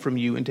taken up from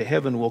you into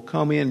heaven will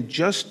come in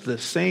just the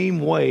same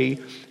way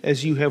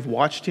as you have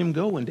watched him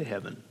go into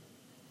heaven.'"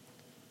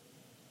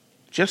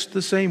 Just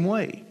the same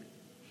way.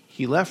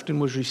 He left and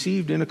was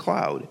received in a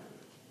cloud.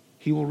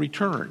 He will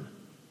return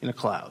in a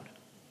cloud.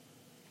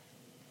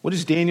 What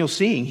is Daniel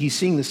seeing? He's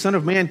seeing the Son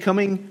of Man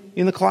coming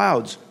in the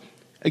clouds.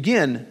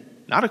 Again,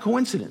 not a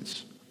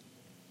coincidence.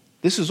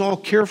 This is all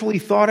carefully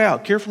thought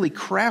out, carefully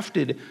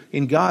crafted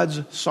in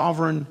God's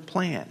sovereign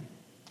plan.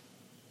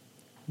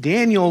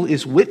 Daniel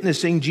is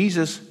witnessing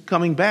Jesus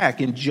coming back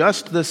in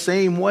just the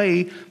same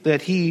way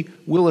that he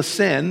will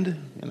ascend,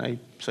 and I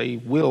say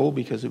will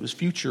because it was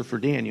future for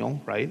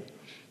Daniel, right?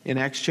 In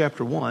Acts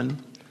chapter 1.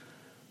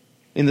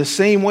 In the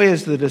same way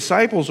as the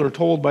disciples are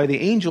told by the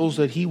angels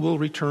that he will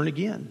return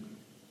again.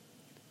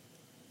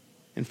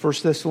 In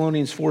 1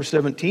 Thessalonians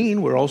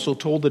 4:17, we're also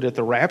told that at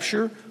the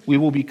rapture, we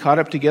will be caught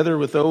up together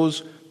with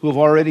those who have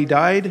already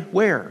died.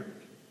 Where?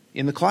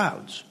 in the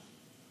clouds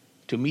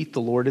to meet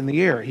the Lord in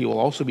the air. He will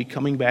also be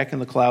coming back in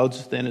the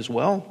clouds then as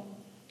well.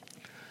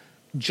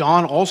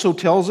 John also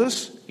tells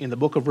us in the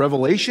book of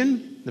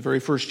Revelation, the very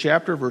first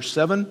chapter, verse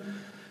 7,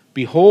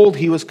 "Behold,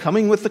 he was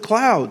coming with the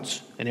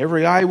clouds, and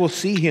every eye will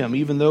see him,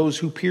 even those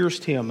who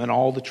pierced him, and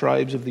all the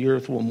tribes of the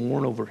earth will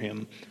mourn over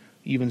him.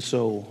 Even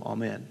so,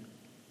 amen."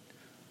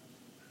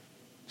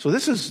 So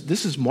this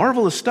is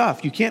marvelous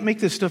stuff. You can't make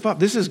this stuff up.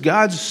 This is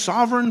God's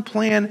sovereign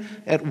plan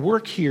at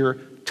work here,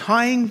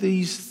 tying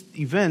these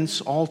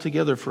events all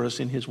together for us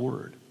in his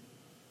word.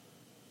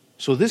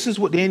 So this is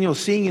what Daniel is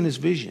seeing in his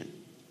vision.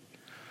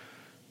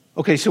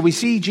 Okay, so we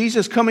see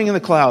Jesus coming in the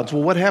clouds.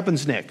 Well, what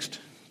happens next?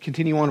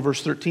 Continue on to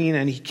verse 13.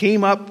 "And he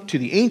came up to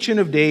the Ancient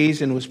of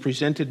Days and was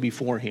presented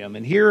before him."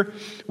 And here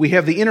we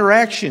have the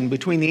interaction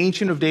between the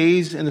Ancient of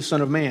Days and the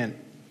Son of Man.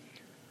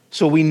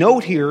 So we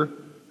note here,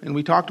 and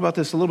we talked about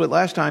this a little bit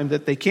last time,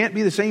 that they can't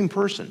be the same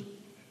person.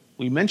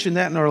 We mentioned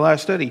that in our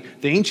last study.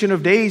 The Ancient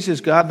of Days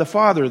is God the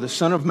Father. The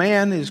Son of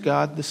Man is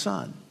God the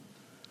Son.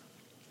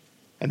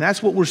 And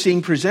that's what we're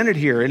seeing presented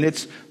here. And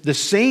it's the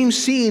same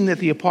scene that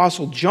the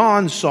Apostle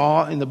John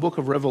saw in the book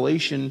of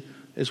Revelation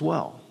as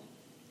well.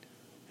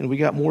 And we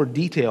got more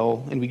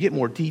detail, and we get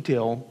more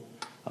detail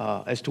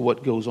as to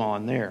what goes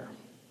on there.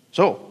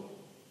 So,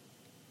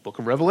 book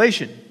of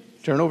Revelation.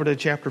 Turn over to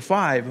chapter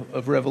 5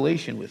 of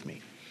Revelation with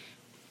me.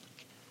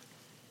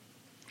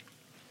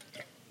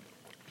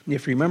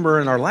 If you remember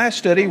in our last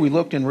study, we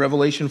looked in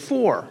Revelation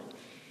 4,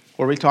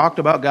 where we talked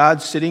about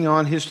God sitting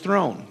on his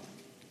throne,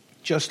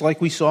 just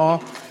like we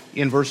saw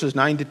in verses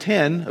 9 to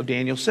 10 of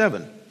Daniel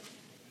 7.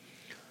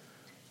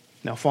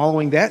 Now,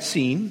 following that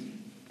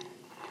scene,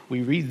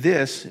 we read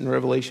this in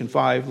Revelation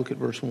 5. Look at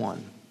verse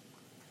 1.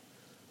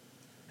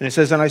 And it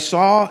says, "And I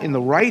saw in the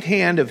right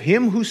hand of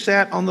him who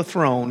sat on the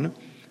throne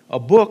a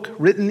book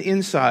written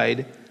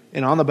inside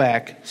and on the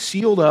back,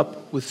 sealed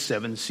up with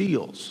 7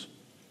 seals."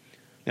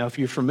 Now, if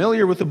you're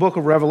familiar with the book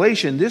of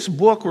Revelation, this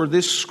book or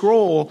this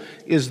scroll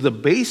is the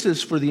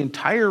basis for the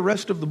entire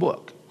rest of the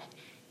book.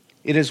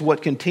 It is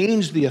what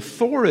contains the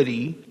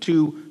authority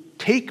to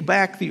take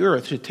back the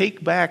earth, to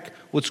take back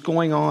what's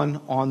going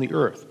on the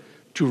earth,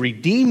 to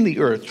redeem the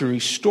earth, to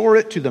restore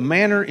it to the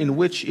manner in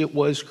which it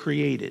was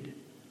created.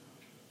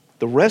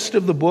 The rest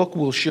of the book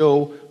will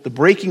show the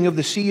breaking of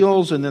the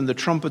seals and then the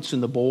trumpets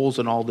and the bowls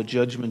and all the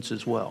judgments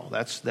as well.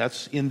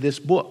 That's in this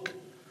book.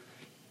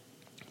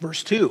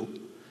 Verse 2.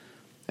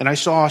 "And I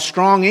saw a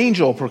strong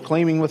angel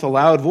proclaiming with a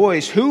loud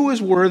voice, 'Who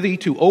is worthy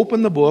to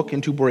open the book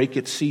and to break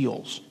its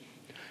seals?'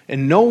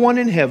 And no one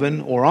in heaven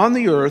or on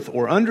the earth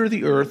or under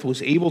the earth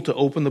was able to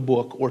open the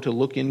book or to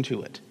look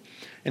into it.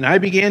 And I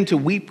began to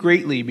weep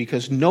greatly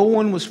because no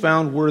one was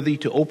found worthy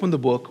to open the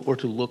book or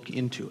to look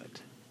into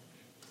it."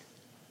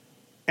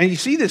 And you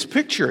see this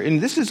picture,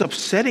 and this is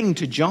upsetting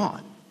to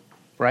John,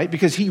 right?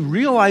 Because he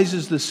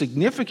realizes the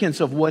significance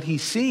of what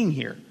he's seeing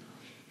here.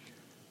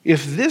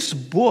 If this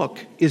book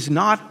is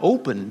not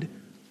opened,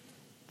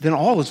 then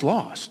all is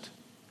lost.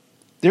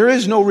 There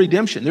is no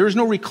redemption. There is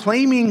no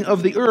reclaiming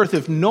of the earth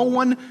if no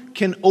one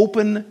can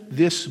open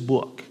this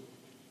book.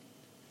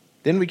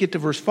 Then we get to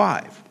verse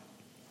 5.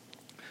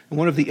 "And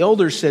one of the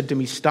elders said to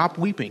me, 'Stop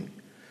weeping.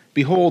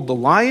 Behold, the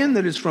Lion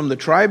that is from the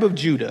tribe of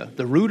Judah,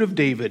 the root of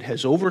David,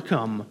 has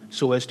overcome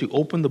so as to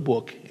open the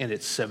book and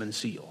its 7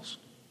 seals.'"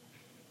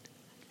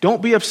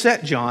 Don't be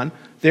upset, John.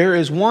 There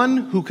is one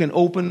who can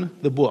open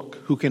the book,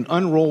 who can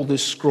unroll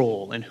this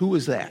scroll. And who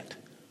is that?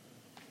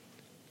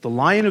 The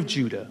Lion of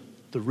Judah,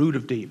 the root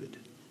of David.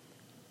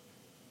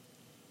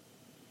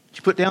 Did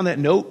you put down that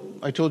note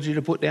I told you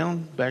to put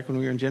down back when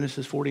we were in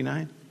Genesis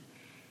 49?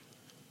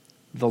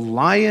 The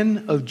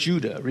Lion of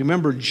Judah.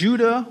 Remember,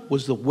 Judah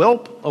was the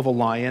whelp of a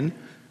lion,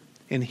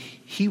 and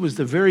he was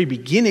the very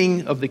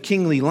beginning of the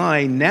kingly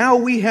line. Now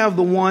we have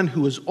the one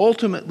who is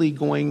ultimately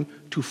going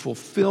to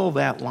fulfill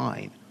that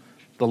line.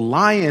 The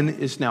lion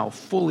is now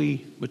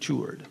fully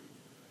matured.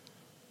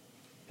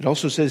 It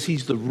also says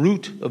he's the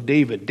root of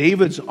David,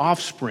 David's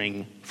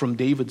offspring from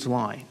David's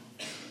line.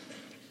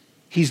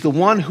 He's the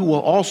one who will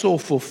also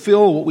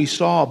fulfill what we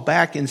saw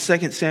back in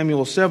 2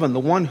 Samuel 7, the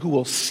one who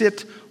will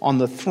sit on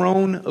the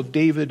throne of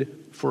David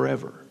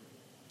forever.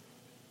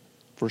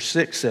 Verse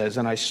 6 says,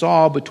 "And I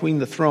saw between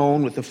the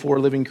throne with the 4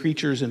 living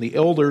creatures and the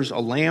elders a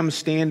lamb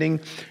standing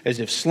as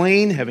if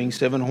slain, having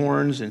 7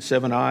 horns and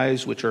 7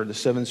 eyes, which are the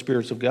 7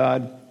 spirits of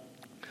God,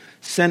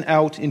 sent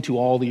out into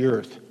all the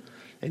earth.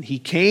 And he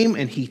came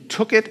and he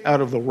took it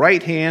out of the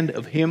right hand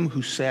of him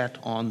who sat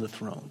on the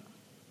throne."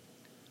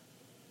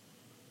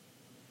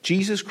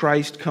 Jesus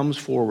Christ comes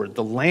forward,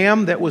 the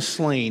Lamb that was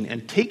slain,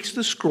 and takes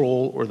the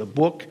scroll or the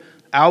book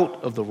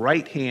out of the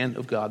right hand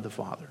of God the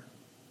Father.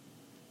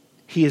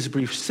 He is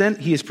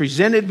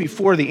presented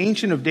before the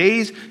Ancient of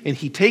Days, and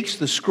he takes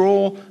the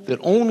scroll that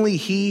only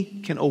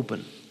he can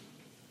open.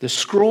 The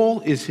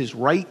scroll is his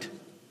right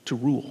to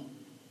rule.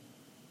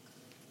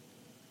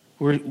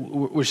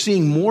 We're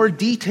seeing more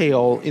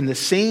detail in the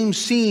same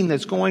scene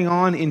that's going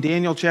on in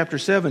Daniel chapter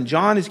 7.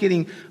 John is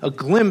getting a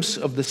glimpse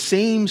of the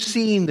same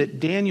scene that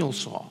Daniel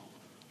saw.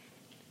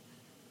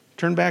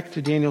 Turn back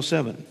to Daniel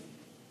 7.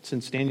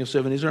 since Daniel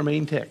 7 is our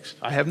main text.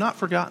 I have not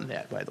forgotten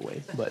that, by the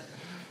way.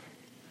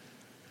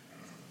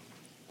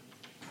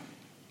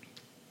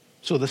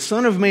 So the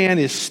Son of Man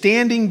is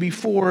standing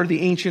before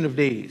the Ancient of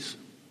Days.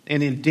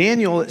 And in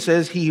Daniel, it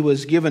says he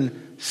was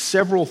given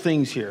several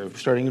things here,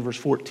 starting in verse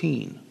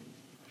 14.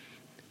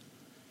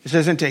 It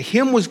says, "And to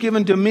him was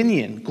given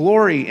dominion,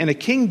 glory, and a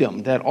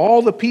kingdom, that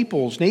all the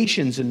peoples,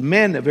 nations, and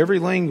men of every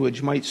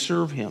language might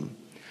serve him.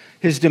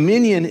 His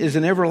dominion is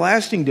an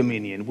everlasting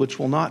dominion, which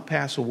will not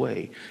pass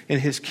away,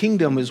 and his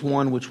kingdom is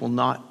one which will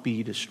not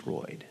be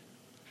destroyed."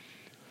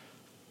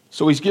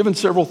 So he's given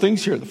several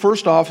things here. The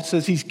first off, it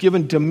says he's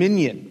given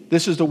dominion.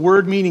 This is the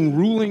word meaning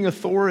ruling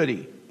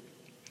authority.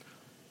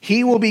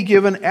 He will be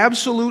given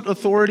absolute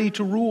authority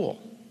to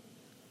rule.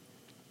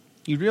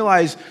 You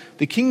realize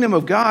the kingdom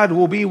of God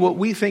will be what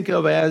we think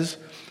of as,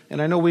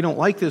 and I know we don't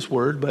like this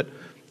word, but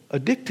a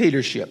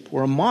dictatorship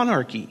or a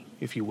monarchy,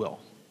 if you will.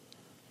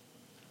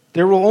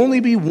 There will only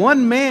be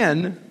one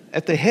man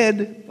at the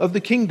head of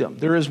the kingdom.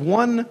 There is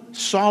one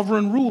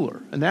sovereign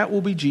ruler, and that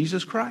will be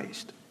Jesus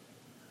Christ.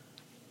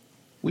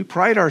 We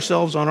pride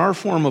ourselves on our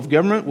form of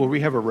government where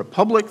we have a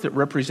republic that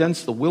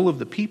represents the will of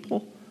the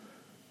people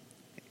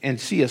and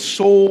see a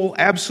sole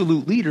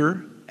absolute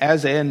leader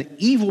as an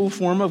evil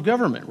form of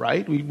government,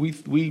 right?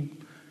 We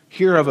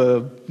hear of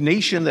a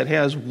nation that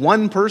has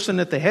one person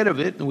at the head of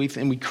it,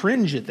 and we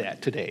cringe at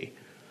that today.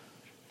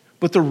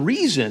 But the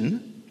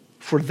reason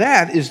for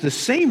that is the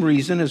same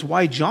reason as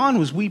why John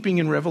was weeping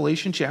in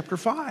Revelation chapter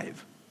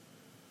 5.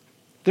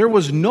 There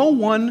was no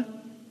one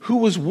who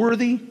was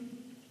worthy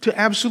to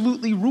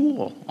absolutely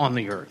rule on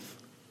the earth.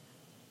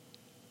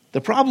 The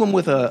problem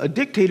with a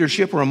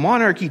dictatorship or a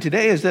monarchy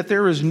today is that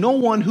there is no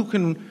one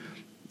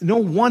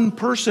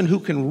person who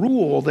can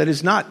rule that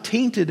is not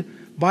tainted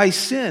by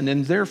sin,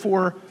 and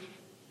therefore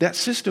that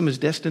system is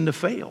destined to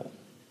fail.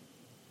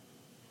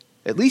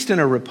 At least in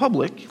a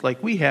republic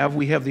like we have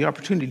the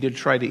opportunity to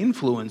try to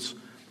influence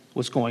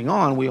what's going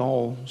on. We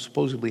all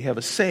supposedly have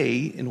a say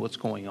in what's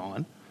going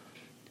on.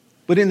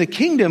 But in the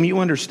kingdom, you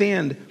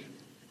understand,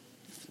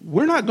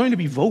 we're not going to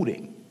be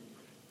voting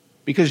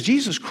because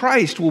Jesus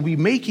Christ will be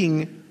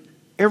making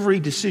every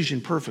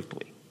decision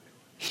perfectly.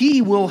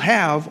 He will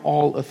have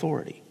all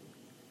authority.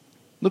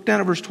 Look down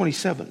at verse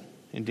 27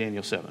 in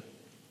Daniel 7.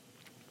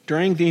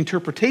 During the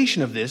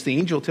interpretation of this, the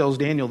angel tells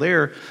Daniel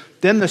there,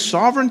 "Then the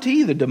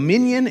sovereignty, the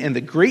dominion, and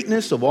the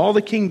greatness of all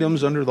the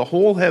kingdoms under the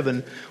whole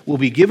heaven will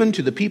be given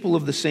to the people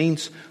of the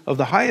saints of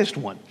the highest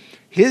one.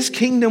 His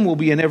kingdom will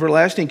be an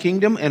everlasting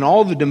kingdom, and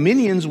all the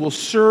dominions will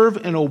serve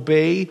and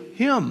obey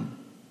him."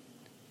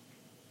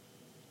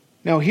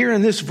 Now here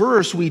in this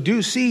verse, we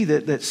do see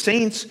that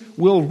saints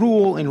will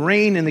rule and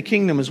reign in the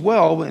kingdom as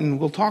well, and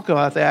we'll talk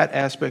about that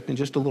aspect in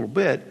just a little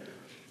bit.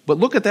 But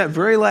look at that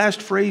very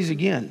last phrase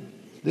again.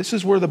 This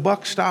is where the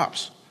buck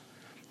stops.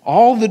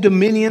 All the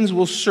dominions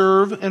will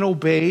serve and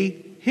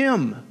obey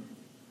him.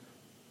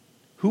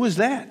 Who is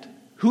that?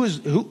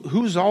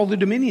 Who's all the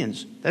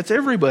dominions? That's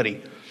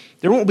everybody.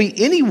 There won't be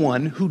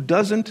anyone who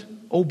doesn't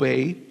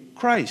obey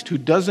Christ, who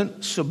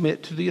doesn't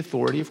submit to the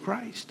authority of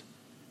Christ.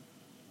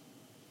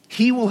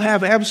 He will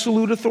have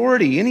absolute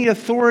authority. Any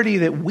authority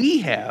that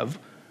we have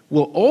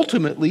will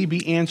ultimately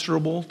be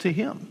answerable to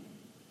him,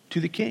 to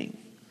the king.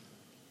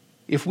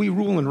 If we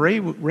rule and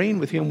reign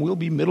with him, we'll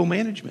be middle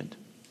management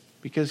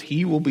because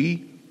he will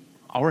be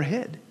our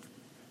head.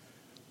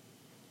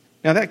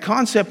 Now that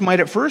concept might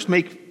at first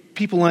make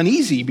people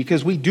uneasy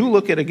because we do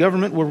look at a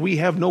government where we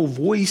have no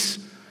voice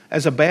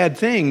as a bad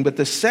thing. But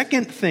the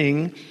second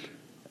thing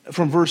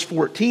from verse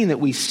 14 that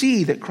we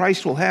see that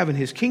Christ will have in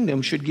his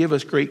kingdom should give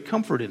us great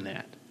comfort in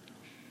that.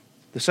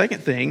 The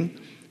second thing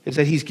is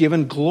that he's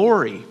given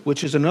glory,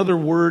 which is another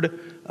word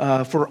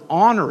for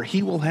honor.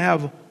 He will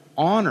have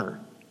honor.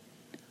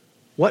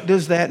 What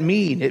does that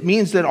mean? It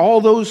means that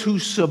all those who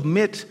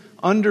submit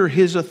under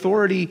his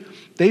authority,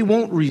 they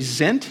won't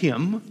resent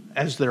him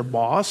as their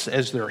boss,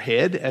 as their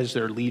head, as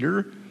their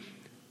leader,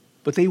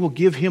 but they will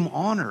give him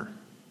honor.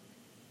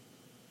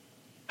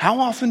 How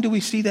often do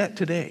we see that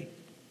today?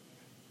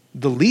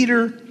 The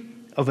leader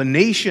of a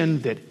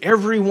nation that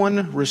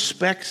everyone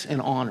respects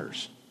and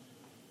honors.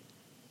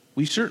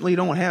 We certainly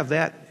don't have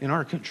that in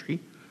our country.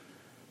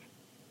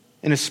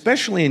 And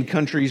especially in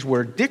countries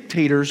where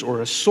dictators or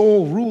a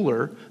sole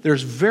ruler,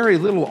 there's very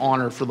little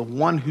honor for the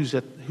one who's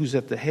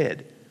at the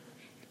head.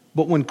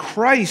 But when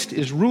Christ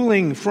is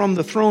ruling from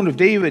the throne of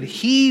David,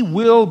 he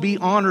will be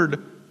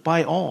honored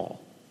by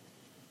all.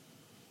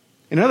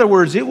 In other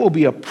words, it will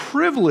be a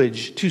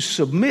privilege to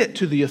submit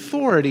to the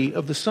authority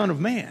of the Son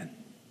of Man.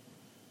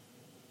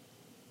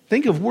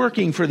 Think of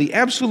working for the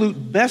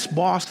absolute best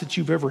boss that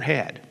you've ever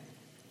had.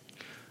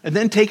 And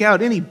then take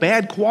out any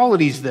bad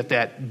qualities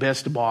that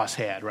best boss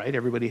had, right?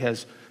 Everybody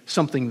has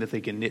something that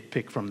they can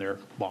nitpick from their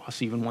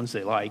boss, even ones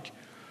they like.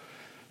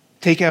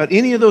 Take out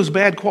any of those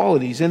bad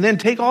qualities, and then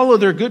take all of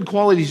their good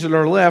qualities that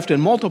are left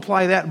and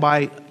multiply that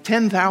by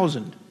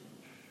 10,000.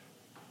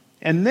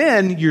 And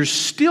then you're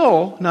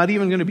still not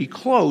even going to be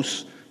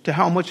close to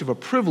how much of a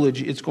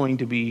privilege it's going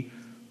to be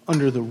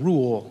under the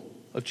rule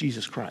of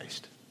Jesus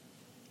Christ.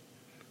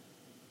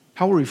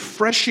 how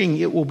refreshing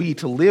it will be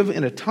to live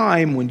in a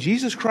time when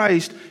Jesus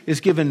Christ is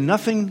given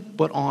nothing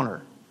but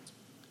honor.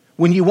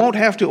 When you won't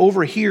have to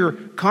overhear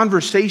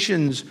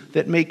conversations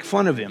that make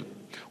fun of him,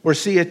 or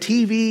see a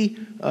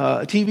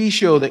TV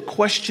show that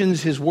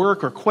questions his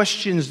work or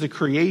questions the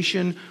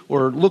creation,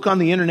 or look on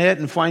the internet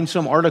and find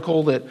some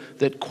article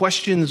that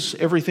questions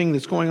everything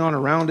that's going on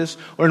around us,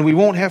 or we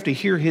won't have to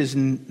hear his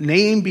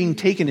name being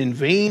taken in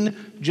vain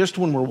just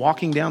when we're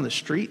walking down the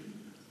street.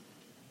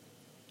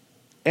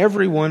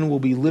 Everyone will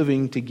be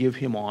living to give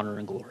him honor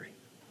and glory.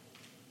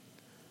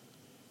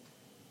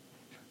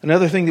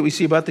 Another thing that we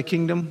see about the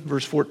kingdom,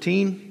 verse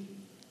 14,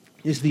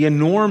 is the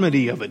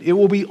enormity of it. It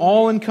will be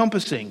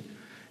all-encompassing.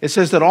 It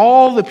says that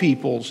all the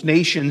peoples,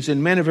 nations,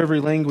 and men of every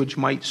language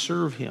might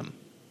serve him.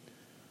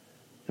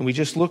 And we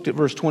just looked at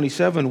verse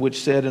 27,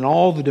 which said, and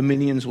all the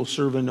dominions will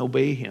serve and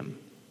obey him.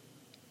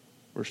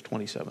 Verse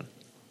 27.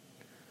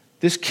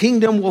 This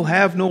kingdom will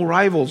have no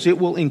rivals. It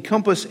will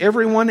encompass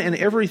everyone and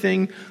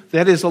everything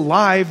that is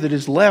alive, that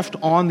is left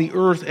on the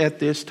earth at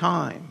this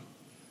time.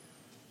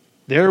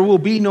 There will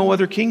be no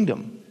other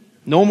kingdom.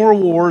 No more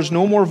wars,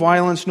 no more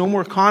violence, no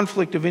more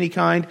conflict of any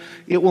kind.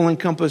 It will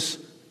encompass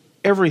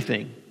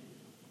everything.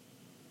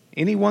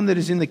 Anyone that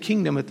is in the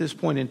kingdom at this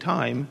point in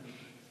time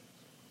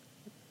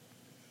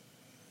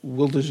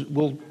will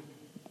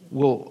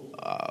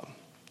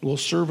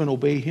serve and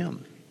obey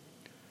him.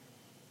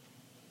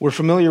 We're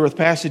familiar with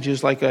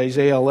passages like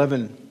Isaiah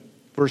 11,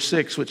 verse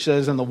 6, which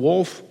says, and the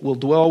wolf will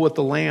dwell with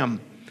the lamb,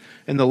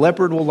 and the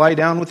leopard will lie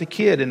down with the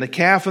kid, and the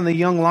calf and the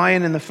young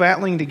lion and the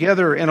fatling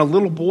together, and a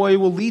little boy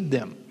will lead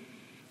them.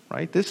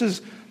 Right? This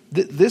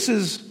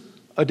is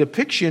a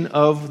depiction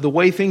of the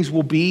way things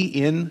will be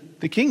in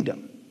the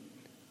kingdom.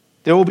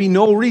 There will be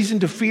no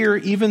reason to fear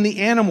even the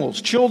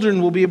animals.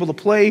 Children will be able to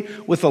play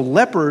with a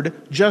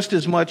leopard just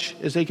as much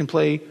as they can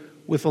play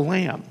with a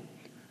lamb.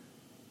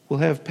 We'll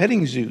have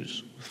petting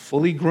zoos with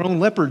fully grown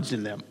leopards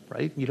in them,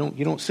 right? You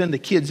don't send the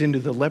kids into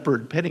the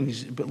leopard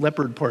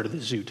part of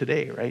the zoo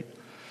today, right?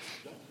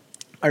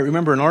 I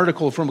remember an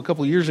article from a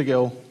couple of years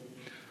ago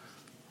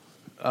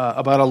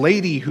about a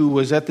lady who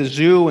was at the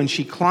zoo, and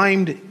she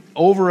climbed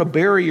over a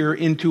barrier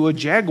into a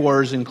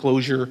jaguar's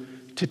enclosure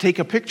to take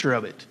a picture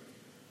of it.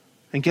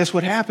 And guess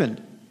what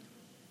happened?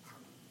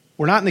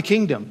 We're not in the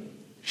kingdom.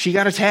 She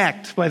got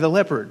attacked by the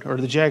leopard or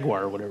the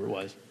jaguar or whatever it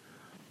was.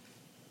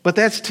 But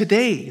that's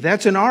today.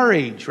 That's in our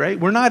age, right?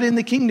 We're not in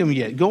the kingdom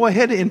yet. Go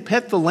ahead and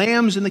pet the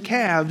lambs and the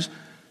calves.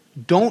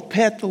 Don't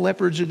pet the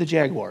leopards or the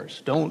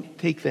jaguars. Don't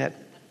take that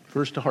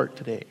verse to heart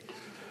today.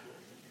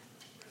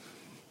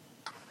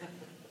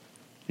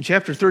 In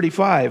chapter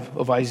 35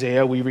 of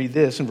Isaiah, we read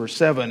this in verse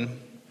 7.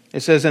 It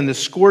says, and the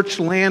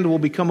scorched land will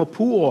become a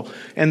pool,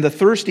 and the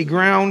thirsty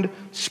ground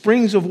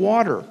springs of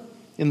water.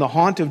 In the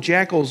haunt of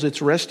jackals,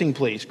 its resting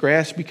place,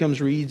 grass becomes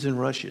reeds and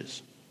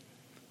rushes.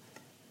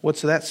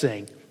 What's that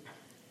saying?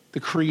 The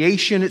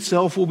creation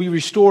itself will be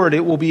restored.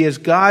 It will be as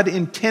God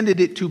intended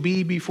it to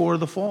be before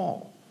the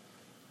fall.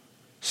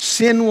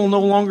 Sin will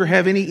no longer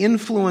have any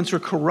influence or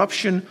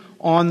corruption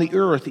on the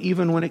earth,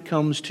 even when it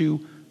comes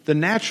to the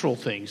natural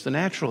things, the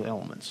natural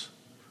elements.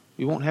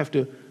 We won't have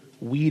to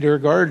weed our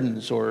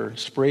gardens or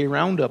spray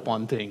Roundup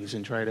on things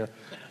and try to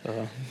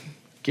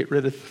get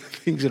rid of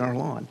things in our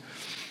lawn.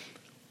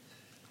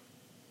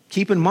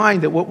 Keep in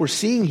mind that what we're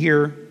seeing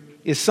here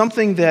is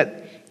something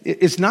that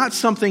is not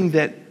something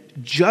that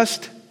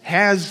just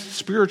has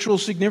spiritual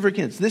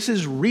significance. This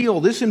is real.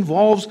 This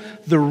involves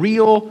the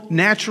real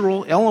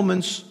natural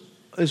elements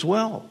as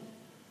well.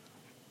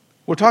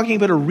 We're talking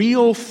about a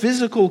real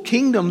physical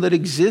kingdom that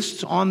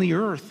exists on the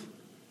earth.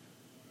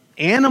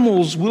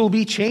 Animals will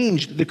be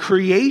changed. The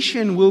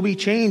creation will be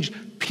changed.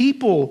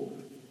 People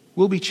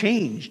will be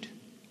changed.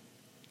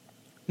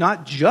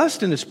 Not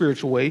just in a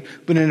spiritual way,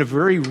 but in a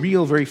very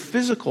real, very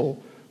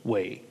physical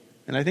way.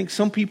 And I think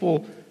some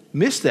people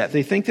miss that.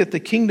 They think that the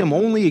kingdom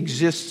only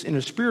exists in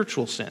a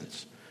spiritual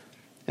sense,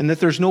 and that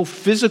there's no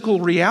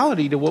physical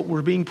reality to what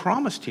we're being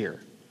promised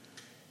here.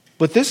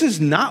 But this is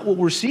not what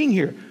we're seeing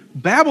here.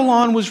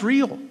 Babylon was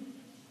real.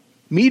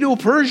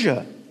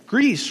 Medo-Persia,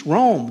 Greece,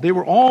 Rome, they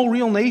were all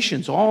real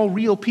nations, all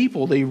real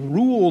people. They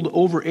ruled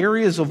over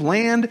areas of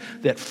land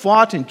that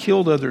fought and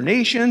killed other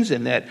nations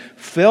and that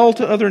fell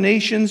to other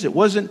nations. It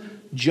wasn't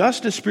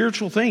just a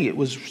spiritual thing. It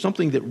was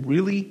something that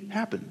really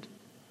happened.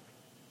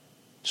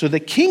 So the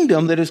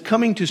kingdom that is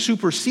coming to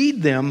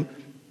supersede them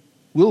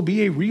will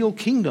be a real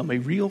kingdom, a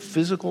real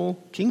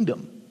physical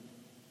kingdom.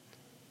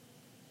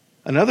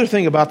 Another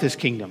thing about this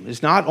kingdom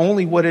is not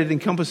only what it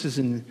encompasses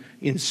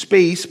in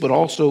space, but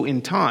also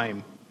in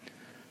time.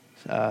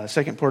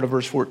 Second part of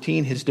verse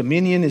 14, his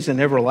dominion is an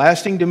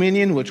everlasting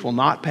dominion which will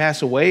not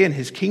pass away, and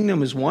his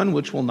kingdom is one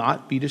which will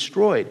not be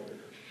destroyed.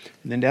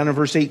 And then down in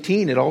verse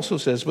 18, it also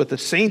says, but the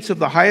saints of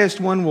the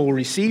highest one will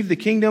receive the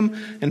kingdom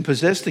and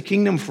possess the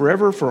kingdom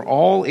forever for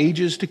all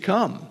ages to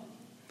come.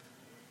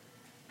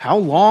 How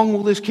long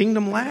will this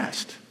kingdom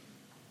last?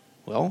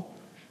 Well,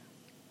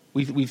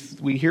 we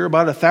hear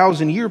about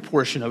 1,000-year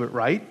portion of it,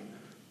 right?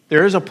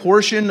 There is a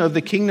portion of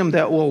the kingdom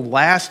that will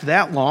last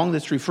that long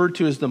that's referred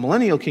to as the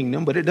millennial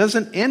kingdom, but it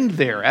doesn't end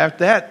there. At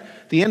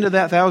the end of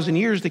that 1,000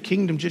 years, the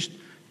kingdom just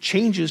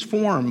changes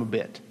form a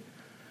bit.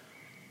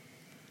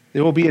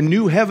 There will be a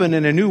new heaven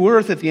and a new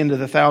earth at the end of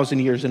the 1,000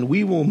 years, and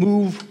we will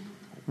move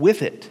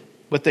with it.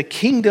 But the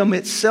kingdom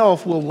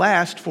itself will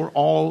last for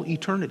all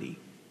eternity.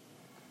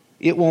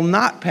 It will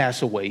not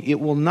pass away.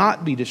 It will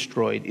not be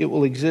destroyed. It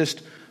will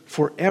exist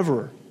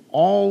forever,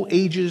 all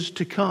ages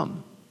to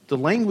come. The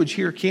language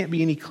here can't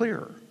be any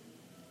clearer.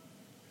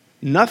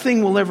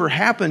 Nothing will ever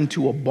happen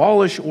to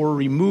abolish or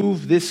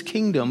remove this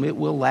kingdom. It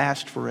will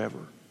last forever.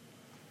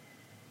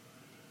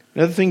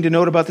 Another thing to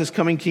note about this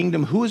coming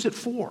kingdom, who is it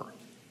for?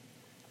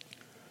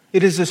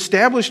 It is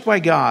established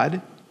by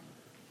God,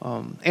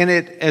 and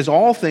it, as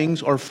all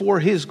things, are for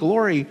His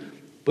glory.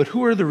 But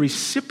who are the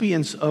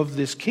recipients of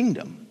this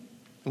kingdom?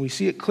 And we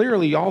see it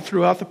clearly all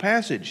throughout the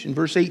passage. In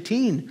verse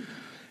 18,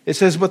 it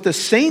says, "But the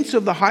saints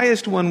of the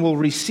highest one will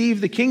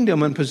receive the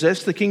kingdom and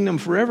possess the kingdom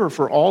forever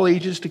for all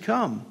ages to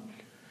come."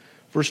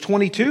 Verse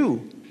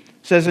 22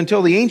 says,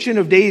 "Until the Ancient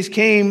of Days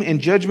came and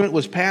judgment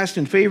was passed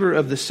in favor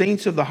of the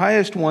saints of the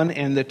highest one,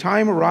 and the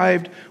time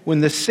arrived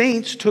when the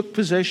saints took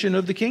possession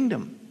of the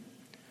kingdom."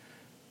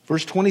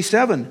 Verse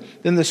 27,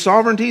 "Then the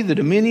sovereignty, the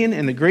dominion,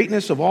 and the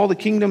greatness of all the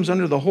kingdoms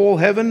under the whole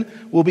heaven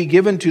will be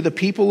given to the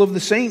people of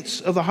the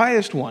saints of the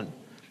highest one.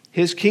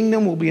 His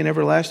kingdom will be an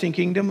everlasting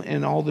kingdom,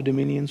 and all the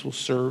dominions will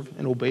serve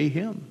and obey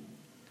Him."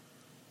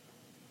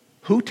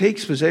 Who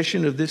takes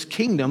possession of this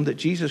kingdom that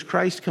Jesus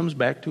Christ comes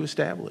back to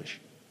establish?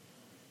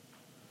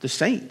 The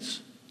saints,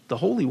 the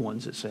holy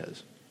ones, it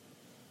says.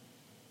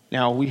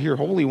 Now, we hear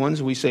holy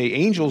ones, we say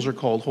angels are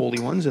called holy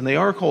ones, and they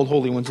are called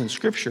holy ones in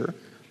Scripture.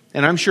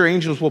 And I'm sure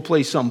angels will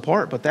play some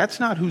part, but that's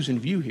not who's in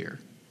view here.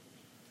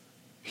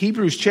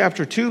 Hebrews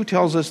chapter 2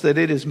 tells us that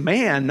it is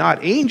man,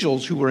 not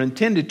angels, who are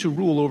intended to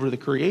rule over the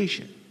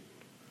creation.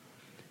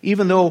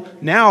 Even though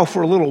now,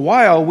 for a little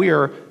while, we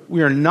are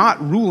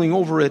not ruling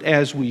over it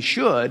as we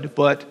should,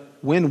 but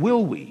when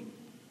will we?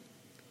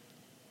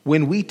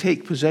 When we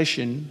take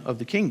possession of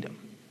the kingdom.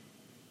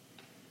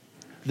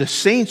 The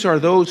saints are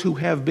those who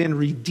have been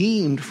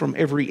redeemed from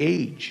every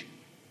age.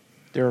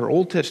 There are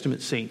Old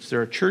Testament saints,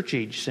 there are church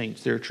age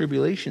saints, there are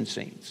tribulation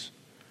saints.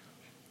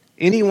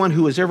 Anyone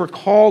who has ever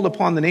called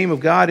upon the name of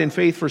God in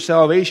faith for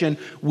salvation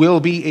will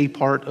be a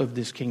part of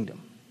this kingdom.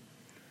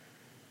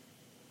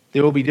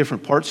 There will be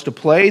different parts to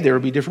play, there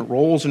will be different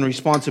roles and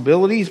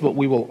responsibilities, but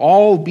we will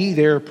all be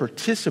there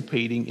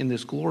participating in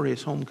this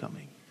glorious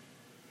homecoming.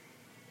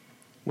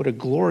 What a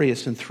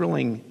glorious and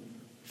thrilling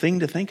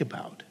thing to think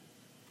about.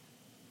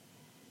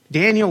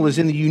 Daniel is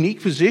in the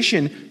unique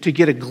position to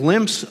get a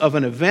glimpse of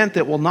an event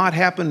that will not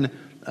happen,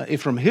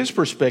 from his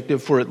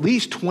perspective, for at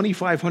least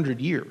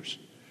 2,500 years.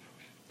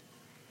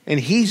 And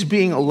he's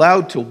being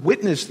allowed to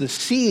witness the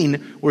scene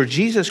where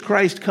Jesus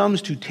Christ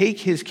comes to take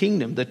His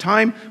kingdom, the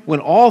time when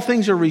all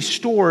things are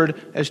restored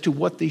as to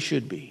what they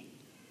should be.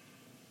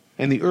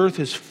 And the earth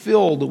is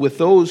filled with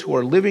those who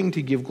are living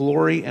to give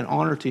glory and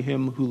honor to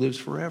Him who lives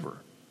forever.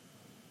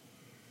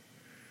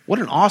 What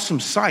an awesome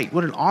sight.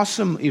 What an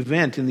awesome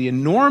event. And the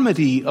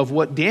enormity of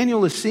what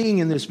Daniel is seeing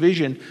in this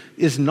vision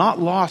is not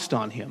lost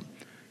on him.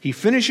 He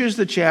finishes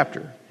the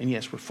chapter. And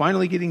yes, we're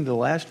finally getting the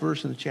last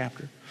verse in the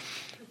chapter.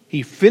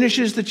 He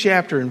finishes the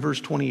chapter in verse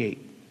 28.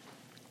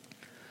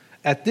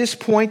 "At this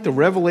point, the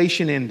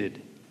revelation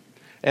ended.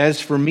 As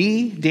for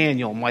me,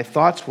 Daniel, my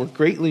thoughts were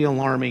greatly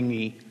alarming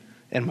me,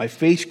 and my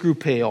face grew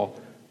pale,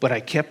 but I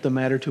kept the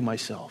matter to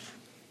myself."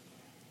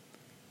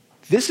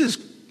 This is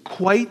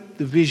quite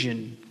the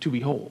vision to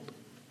behold.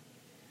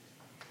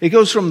 It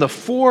goes from the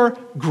four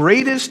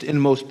greatest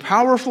and most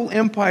powerful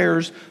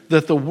empires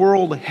that the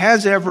world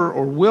has ever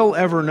or will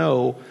ever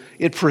know.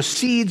 It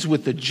proceeds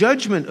with the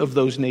judgment of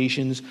those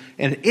nations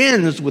and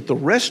ends with the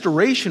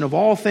restoration of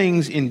all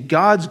things in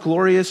God's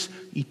glorious,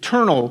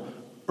 eternal,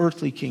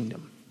 earthly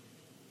kingdom.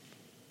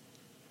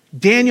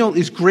 Daniel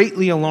is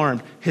greatly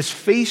alarmed. His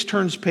face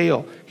turns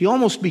pale. He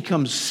almost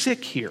becomes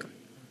sick here,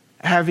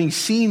 having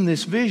seen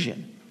this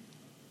vision.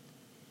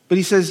 But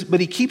he says, but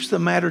he keeps the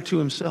matter to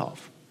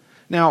himself.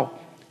 Now,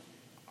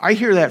 I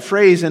hear that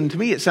phrase, and to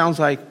me it sounds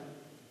like,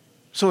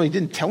 so he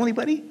didn't tell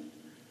anybody?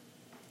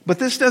 But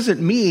this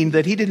doesn't mean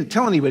that he didn't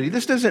tell anybody.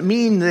 This doesn't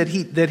mean that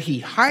he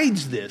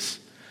hides this.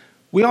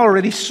 We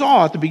already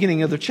saw at the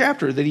beginning of the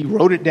chapter that he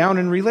wrote it down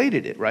and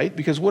related it, right?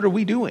 Because what are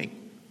we doing?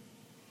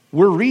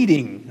 We're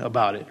reading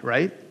about it,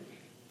 right?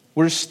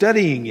 We're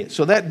studying it.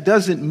 So that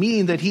doesn't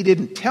mean that he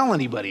didn't tell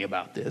anybody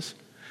about this.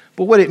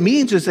 But what it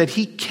means is that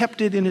he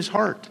kept it in his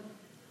heart.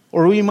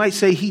 Or we might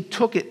say he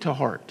took it to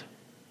heart.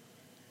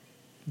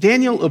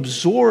 Daniel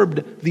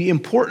absorbed the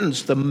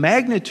importance, the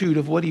magnitude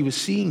of what he was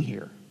seeing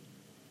here.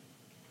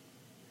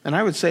 And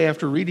I would say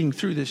after reading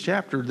through this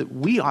chapter that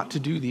we ought to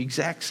do the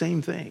exact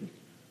same thing.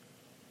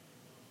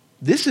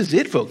 This is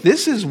it, folks.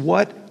 This is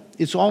what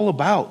it's all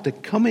about. The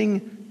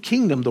coming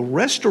kingdom, the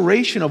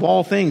restoration of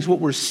all things. What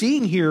we're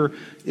seeing here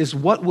is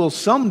what will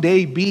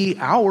someday be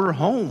our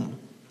home.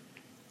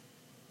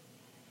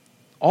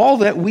 All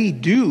that we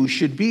do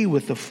should be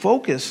with the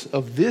focus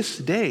of this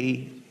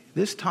day,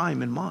 this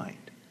time in mind.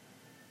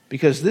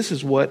 Because this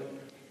is what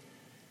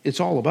it's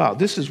all about.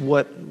 This is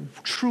what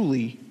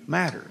truly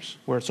matters,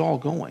 where it's all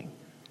going.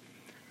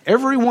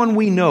 Everyone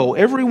we know,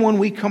 everyone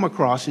we come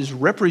across is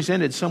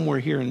represented somewhere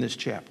here in this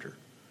chapter.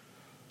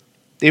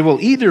 They will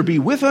either be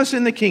with us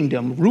in the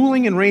kingdom,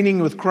 ruling and reigning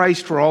with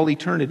Christ for all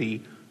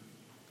eternity,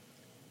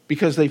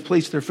 because they've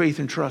placed their faith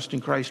and trust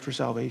in Christ for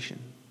salvation.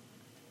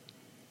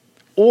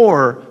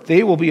 Or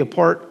they will be a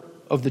part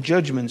of the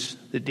judgments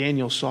that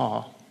Daniel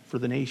saw for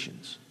the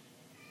nations.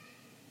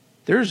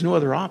 There is no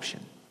other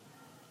option.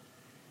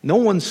 No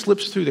one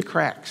slips through the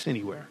cracks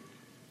anywhere.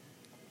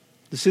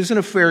 This isn't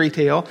a fairy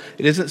tale.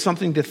 It isn't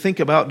something to think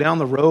about down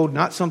the road,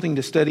 not something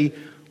to study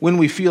when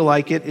we feel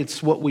like it.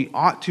 It's what we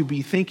ought to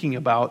be thinking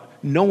about,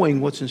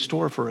 knowing what's in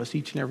store for us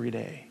each and every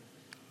day.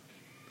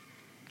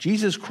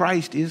 Jesus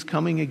Christ is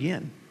coming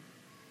again.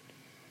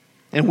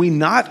 And we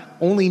not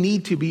only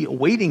need to be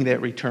awaiting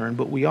that return,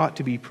 but we ought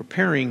to be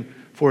preparing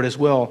for it as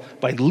well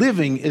by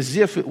living as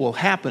if it will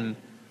happen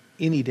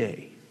any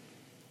day.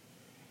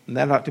 And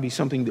that ought to be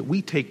something that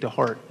we take to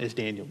heart as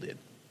Daniel did.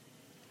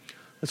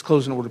 Let's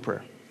close in a word of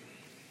prayer.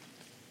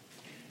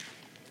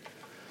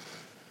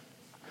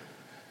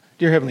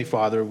 Dear Heavenly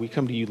Father, we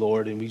come to you,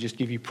 Lord, and we just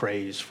give you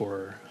praise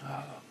for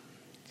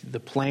the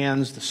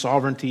plans, the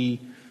sovereignty,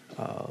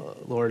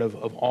 Lord,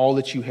 of all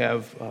that you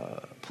have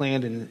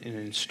planned and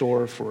in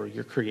store for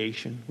your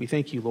creation. We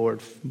thank you,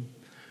 Lord.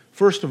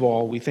 First of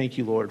all, we thank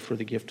you, Lord, for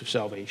the gift of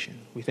salvation.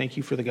 We thank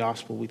you for the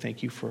gospel. We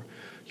thank you for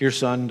your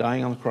Son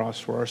dying on the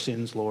cross for our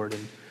sins, Lord.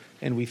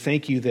 And we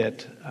thank you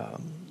that,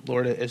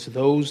 Lord, as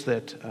those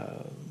that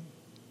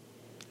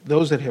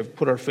have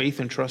put our faith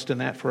and trust in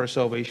that for our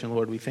salvation,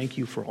 Lord, we thank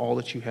you for all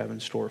that you have in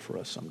store for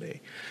us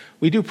someday.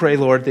 We do pray,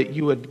 Lord, that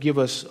you would give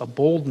us a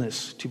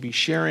boldness to be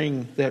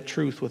sharing that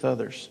truth with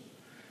others.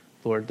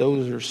 Lord,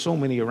 those are so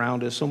many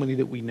around us, so many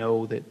that we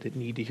know that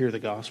need to hear the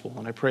gospel.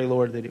 And I pray,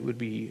 Lord, that it would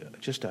be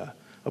just a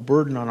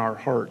burden on our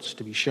hearts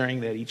to be sharing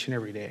that each and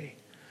every day.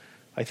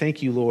 I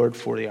thank you, Lord,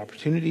 for the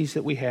opportunities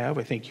that we have.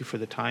 I thank you for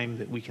the time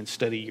that we can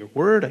study your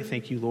word. I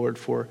thank you, Lord,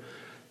 for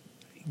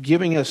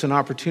giving us an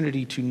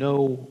opportunity to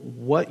know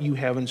what you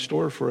have in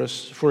store for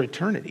us for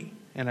eternity.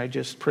 And I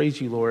just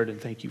praise you, Lord, and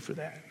thank you for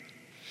that.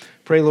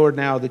 Pray, Lord,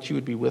 now that you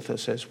would be with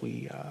us as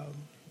we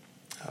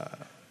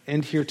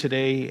end here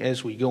today,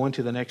 as we go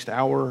into the next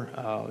hour.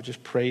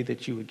 Just pray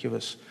that you would give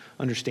us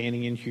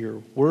understanding into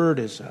your word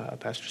as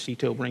Pastor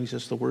Cito brings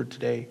us the word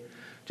today.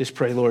 Just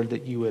pray, Lord,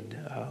 that you would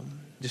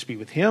just be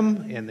with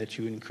him and that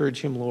you would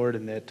encourage him, Lord,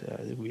 and that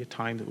it would be a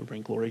time that would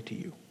bring glory to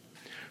you.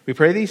 We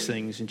pray these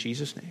things in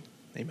Jesus' name.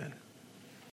 Amen.